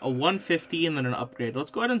got a 150 and then an upgrade. Let's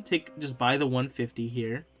go ahead and just buy the 150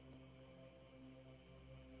 here.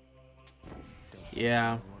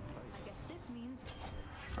 Yeah.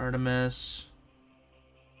 Artemis.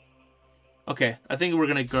 Okay, I think we're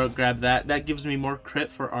going to grab that. That gives me more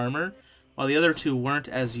crit for armor, while the other two weren't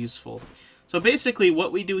as useful. So basically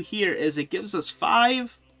what we do here is it gives us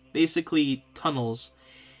 5, basically, tunnels.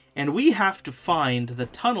 And we have to find the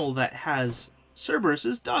tunnel that has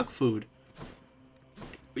Cerberus's dog food.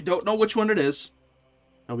 We don't know which one it is,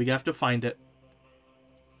 but we have to find it.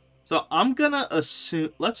 So I'm gonna assume,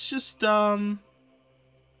 let's just, let's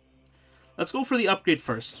go for the upgrade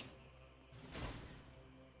first.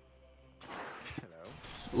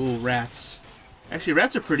 Ooh, rats. Actually,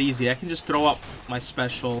 rats are pretty easy. I can just throw up my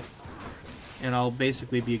special. and I'll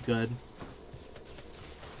basically be good.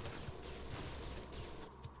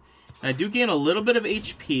 I do gain a little bit of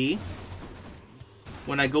HP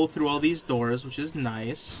when I go through all these doors, which is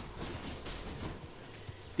nice.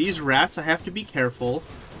 These rats, I have to be careful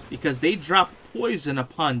because they drop poison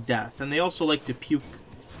upon death, and they also like to puke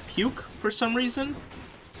for some reason.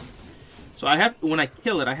 So I have, when I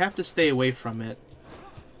kill it, I have to stay away from it,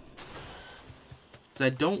 because I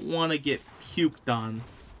don't want to get puked on.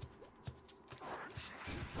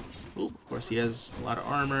 Oh, of course he has a lot of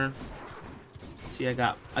armor. See, I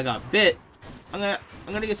got bit. I'm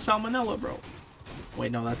gonna get salmonella, bro.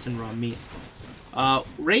 Wait, no, that's in raw meat.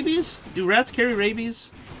 Rabies? Do rats carry rabies?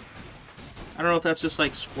 I don't know if that's just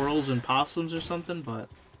like squirrels and possums or something, but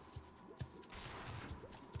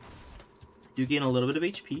do gain a little bit of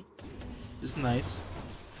HP. Which is nice.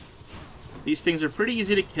 These things are pretty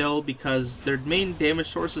easy to kill because their main damage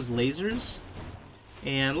source is lasers.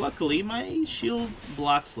 And luckily, my shield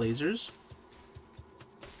blocks lasers.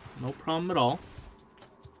 No problem at all.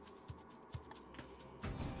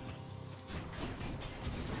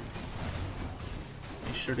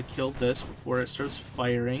 Make sure to kill this before it starts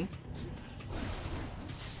firing.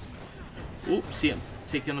 Oops, see, I'm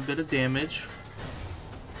taking a bit of damage.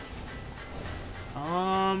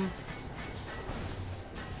 I'm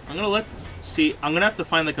gonna I'm gonna have to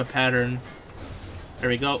find like a pattern. There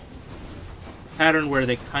we go. Pattern where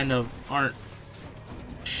they kind of aren't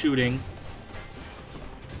shooting.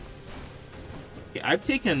 Okay, I've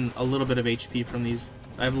taken a little bit of HP from these.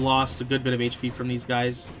 I've lost a good bit of HP from these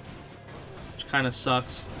guys, which kind of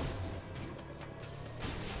sucks.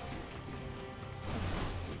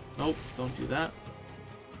 Nope, don't do that.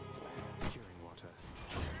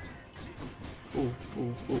 Ooh,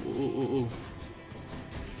 ooh, ooh, ooh, ooh, ooh.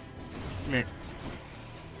 Come here.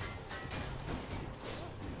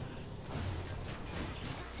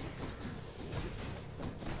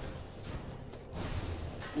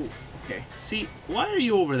 Ooh, okay. See, why are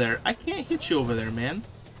you over there? I can't hit you over there, man.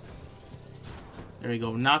 There we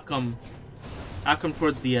go. Knock him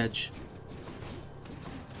towards the edge.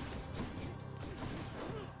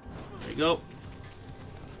 There you go.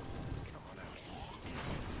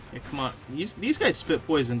 Yeah, come on. These guys spit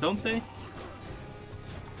poison, don't they?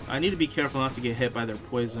 I need to be careful not to get hit by their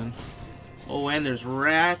poison. Oh, and there's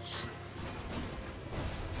rats.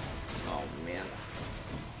 Oh, man.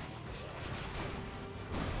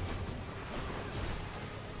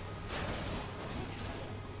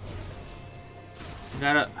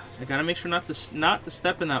 I gotta make sure not to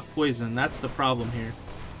step in that poison. That's the problem here.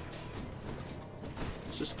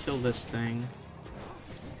 Let's just kill this thing.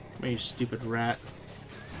 Come here, you stupid rat.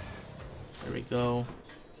 There we go.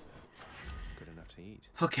 Good enough to eat.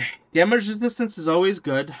 Okay, damage resistance is always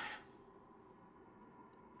good.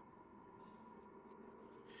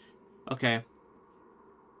 Okay.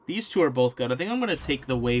 These two are both good. I think I'm going to take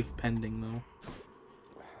the wave pending, though.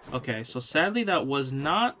 Okay, so sadly that was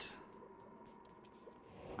not...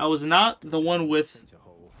 I was not the one with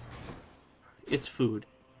its food.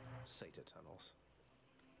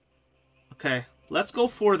 Okay, let's go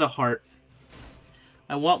for the heart.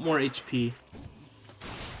 I want more HP.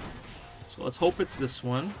 So let's hope it's this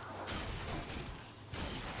one.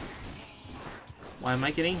 Why am I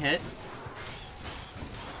getting hit?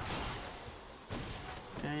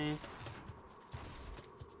 Okay.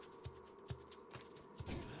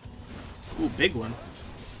 Ooh, big one.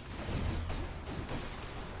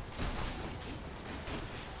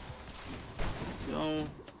 Go.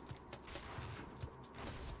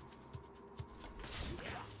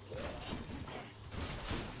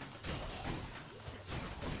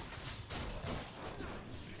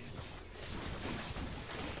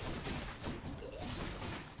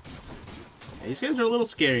 These guys are a little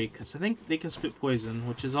scary because I think they can spit poison,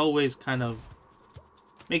 which is always kind of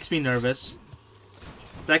makes me nervous.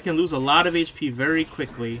 I can lose a lot of HP very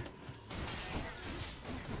quickly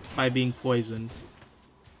by being poisoned.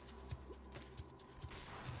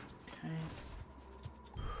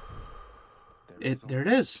 Okay. There it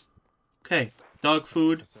is. Okay, dog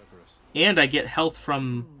food, and I get health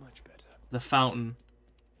from the fountain.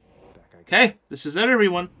 Okay, this is it,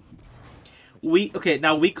 everyone. Okay,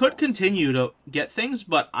 now we could continue to get things,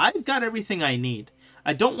 but I've got everything I need.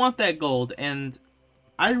 I don't want that gold, and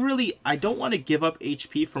I don't want to give up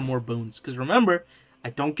HP for more boons. Because remember,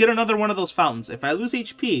 I don't get another one of those fountains. If I lose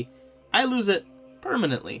HP, I lose it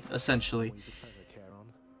permanently, essentially.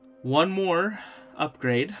 One more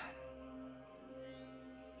upgrade.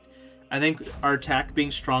 I think our attack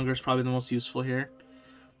being stronger is probably the most useful here.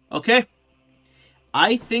 Okay.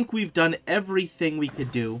 I think we've done everything we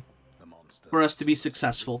could do for us to be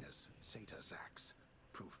successful. Sator's axe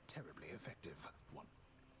proved terribly effective.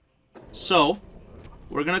 So,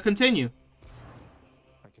 we're gonna continue.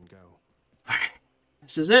 I can go. Alright.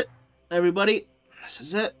 This is it, everybody. This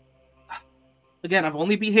is it. Again, I've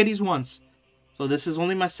only beat Hades once. So this is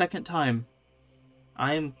only my second time.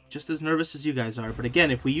 I am just as nervous as you guys are. But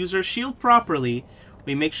again, if we use our shield properly,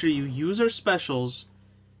 we make sure you use our specials,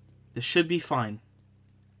 this should be fine.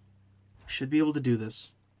 We should be able to do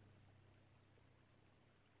this.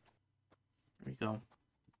 There we go.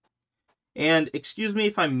 And excuse me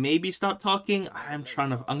if I maybe stop talking. I'm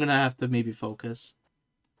gonna have to maybe focus.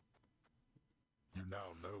 You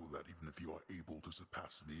now know that even if you are able to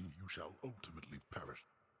surpass me, you shall ultimately perish.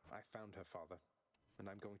 I found her, father, and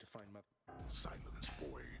I'm going to find Mother. Silence,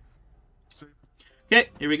 boy. Say Okay,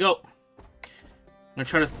 here we go. I'm gonna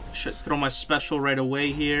try to throw my special right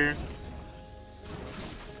away here.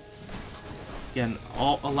 Again,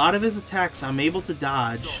 a lot of his attacks I'm able to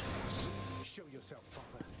dodge. Show yourself,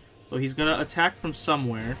 father. So he's gonna attack from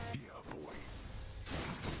somewhere. here, boy.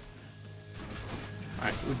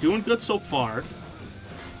 Alright, we're doing good so far.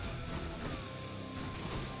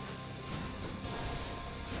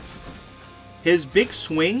 His big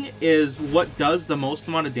swing is what does the most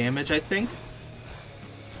amount of damage, I think.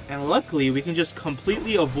 And luckily, we can just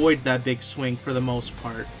completely avoid that big swing for the most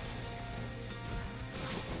part.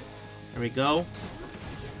 There we go.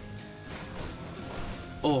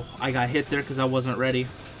 Oh, I got hit there because I wasn't ready.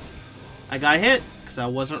 I got hit because I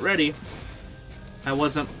wasn't ready. I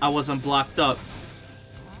wasn't blocked up.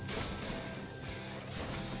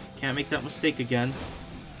 Can't make that mistake again.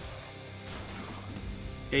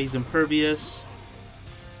 Okay, he's impervious.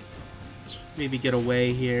 Let's maybe get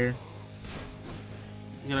away here.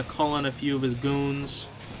 I'm gonna call in a few of his goons,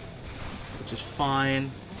 which is fine.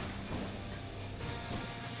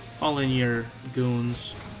 Call in your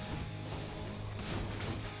goons.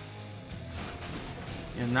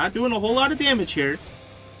 And not doing a whole lot of damage here,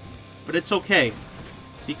 but it's okay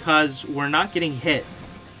because we're not getting hit.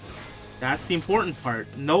 That's the important part.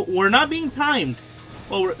 No, we're not being timed.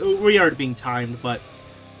 Well, we are being timed, but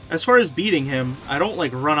as far as beating him, I don't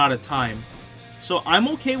like run out of time. So I'm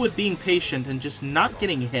okay with being patient and just not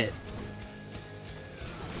getting hit.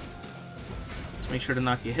 Let's make sure to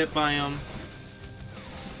not get hit by him.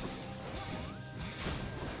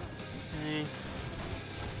 Okay.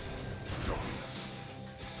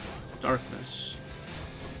 Darkness.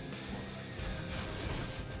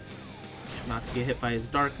 Not to get hit by his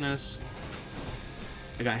darkness.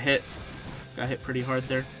 I got hit. Got hit pretty hard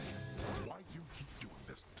there. Why do you keep doing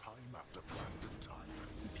this time after blasted time?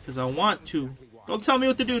 Because I want to. Don't tell me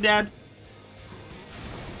what to do, Dad.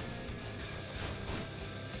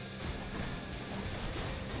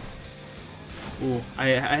 Ooh, I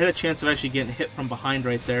had a chance of actually getting hit from behind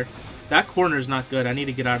right there. That corner is not good. I need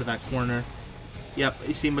to get out of that corner. Yep,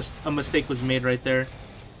 you see a mistake was made right there.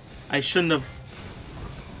 I shouldn't have...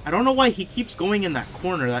 I don't know why he keeps going in that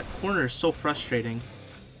corner. That corner is so frustrating.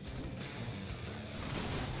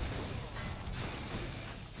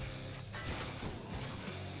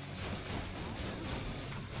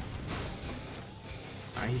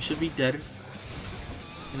 Alright, he should be dead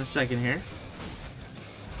in a second here.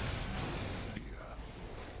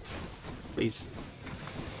 Please.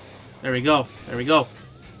 There we go. There we go.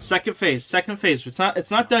 Second phase. Second phase.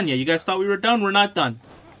 It's not done yet. You guys thought we were done? We're not done.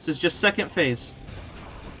 This is just second phase.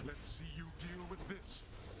 Let's see you deal with this.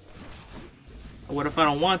 What if I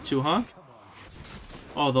don't want to, huh?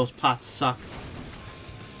 Oh, those pots suck.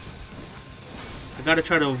 I gotta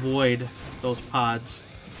try to avoid those pods.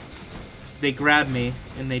 They grab me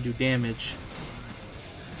and they do damage.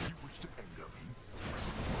 You wish to anger me?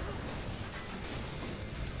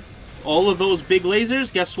 All of those big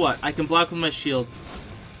lasers, guess what? I can block with my shield.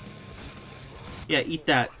 Yeah, eat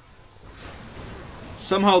that.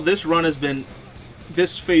 Somehow this run has been...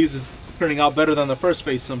 This phase is turning out better than the first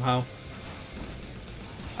phase somehow.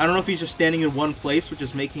 I don't know if he's just standing in one place, which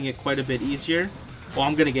is making it quite a bit easier. Oh,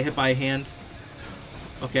 I'm gonna get hit by a hand.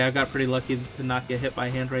 Okay, I got pretty lucky to not get hit by a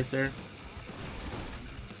hand right there.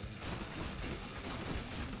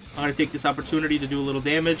 I'm gonna take this opportunity to do a little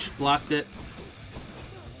damage. Blocked it.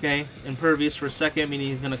 Okay, impervious for a second, meaning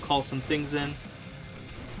he's gonna call some things in.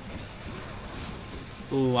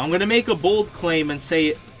 Ooh, I'm gonna make a bold claim and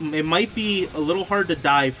say it might be a little hard to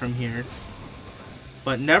die from here.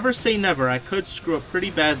 But never say never. I could screw up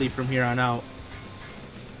pretty badly from here on out.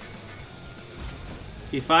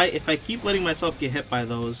 If I keep letting myself get hit by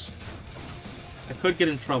those, I could get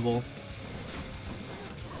in trouble.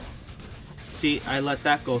 See, I let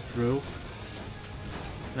that go through.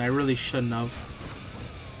 And I really shouldn't have.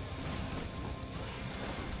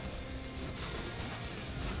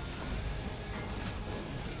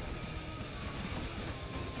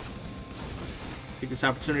 this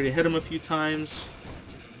opportunity to hit him a few times.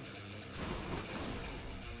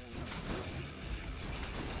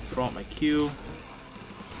 Throw out my Q.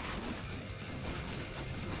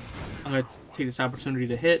 I'm going to take this opportunity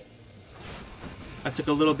to hit. I took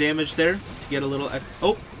a little damage there to get a little...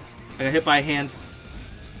 Oh! I got hit by a hand.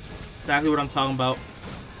 Exactly what I'm talking about.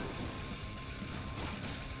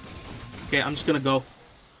 Okay, I'm just going to go.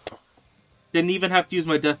 Didn't even have to use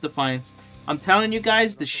my Death Defiance. I'm telling you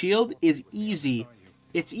guys, the shield is easy.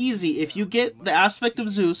 It's easy. If you get the aspect of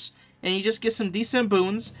Zeus, and you just get some decent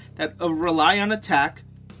boons that rely on attack,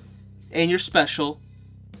 and you're special,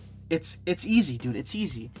 it's easy, dude. It's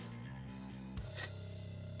easy.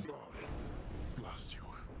 Blast you.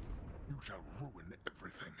 You shall ruin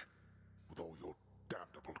everything with all your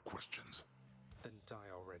damnable questions. Then die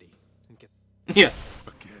already and get Yeah.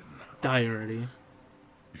 Again, Die already.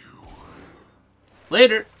 you.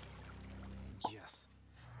 Later. yes.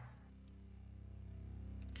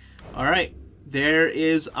 Alright. There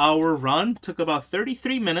is our run. Took about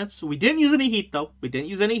 33 minutes. We didn't use any heat, though. We didn't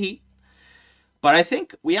use any heat. But I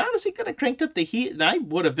think we honestly could have cranked up the heat, and I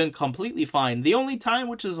would have been completely fine. The only time,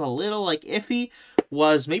 which is a little, like, iffy,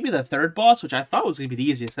 was maybe the third boss, which I thought was going to be the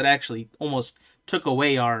easiest. That actually almost took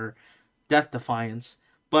away our Death Defiance.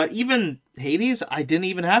 But even Hades, I didn't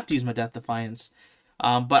even have to use my Death Defiance.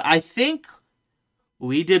 But I think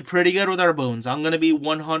we did pretty good with our boons. I'm going to be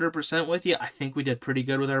 100% with you. I think we did pretty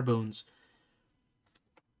good with our boons.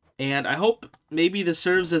 And I hope maybe this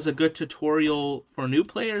serves as a good tutorial for new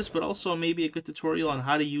players, but also maybe a good tutorial on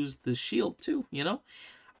how to use the shield too, you know?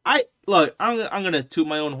 Look, I'm going to toot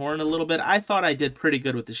my own horn a little bit. I thought I did pretty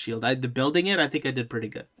good with the shield. Building it, I think I did pretty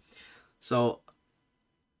good. So,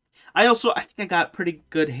 I think I got pretty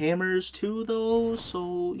good hammers too, though.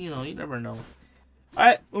 So, you know, you never know.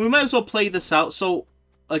 Alright, we might as well play this out. So,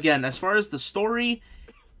 again, as far as the story,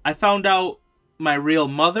 I found out my real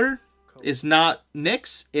mother is not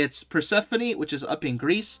Nyx, it's Persephone, which is up in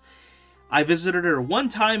Greece. I visited her one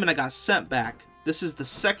time and I got sent back. This is the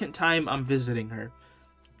second time I'm visiting her.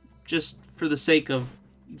 Just for the sake of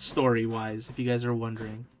story-wise, if you guys are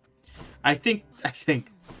wondering. I think,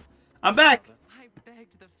 I'm back! I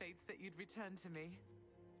begged the fates that you'd return to me.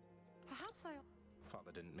 Perhaps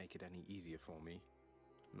Father didn't make it any easier for me.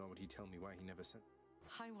 Nor would he tell me why he never sent.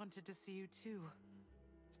 I wanted to see you too.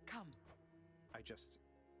 Come.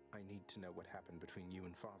 I need to know what happened between you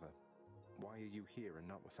and Father. Why are you here and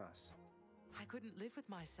not with us? I couldn't live with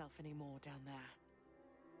myself anymore down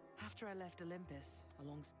there. After I left Olympus, I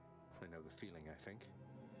know the feeling, I think.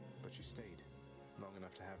 But you stayed. Long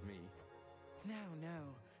enough to have me. No.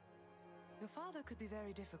 Your father could be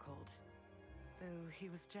very difficult. Though he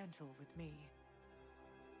was gentle with me.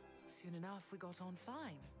 Soon enough, we got on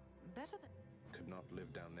fine. Better than... Could not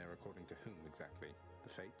live down there according to whom exactly? The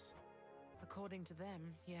fates? According to them,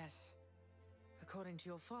 yes. According to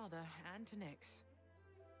your father and to Nyx.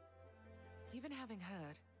 Even having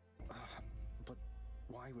heard... But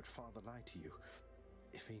why would Father lie to you?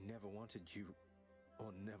 If he never wanted you, or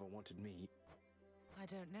never wanted me... I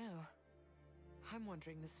don't know. I'm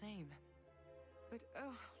wondering the same. But,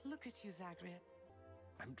 oh, look at you, Zagreus.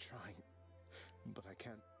 I'm trying, but I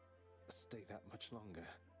can't stay that much longer,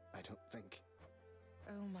 I don't think.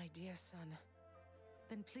 Oh, my dear son.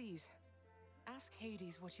 Then please, ask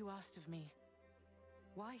Hades what you asked of me.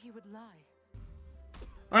 Why he would lie.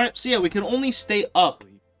 Alright, so yeah, we can only stay up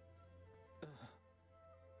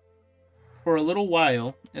for a little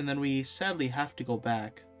while, and then we sadly have to go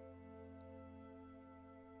back.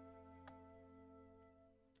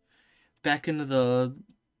 Back into the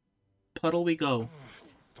puddle we go.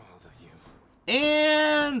 Father, you...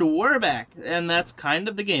 And we're back. And that's kind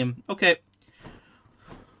of the game. Okay.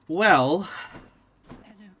 Well,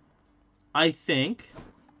 I think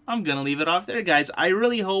I'm gonna leave it off there, guys. I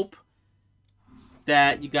really hope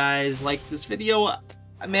that you guys like this video.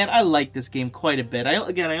 Man, I like this game quite a bit. I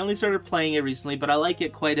only started playing it recently, but I like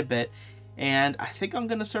it quite a bit. And I think I'm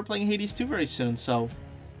gonna start playing Hades 2 very soon. So,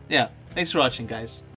 yeah. Thanks for watching, guys.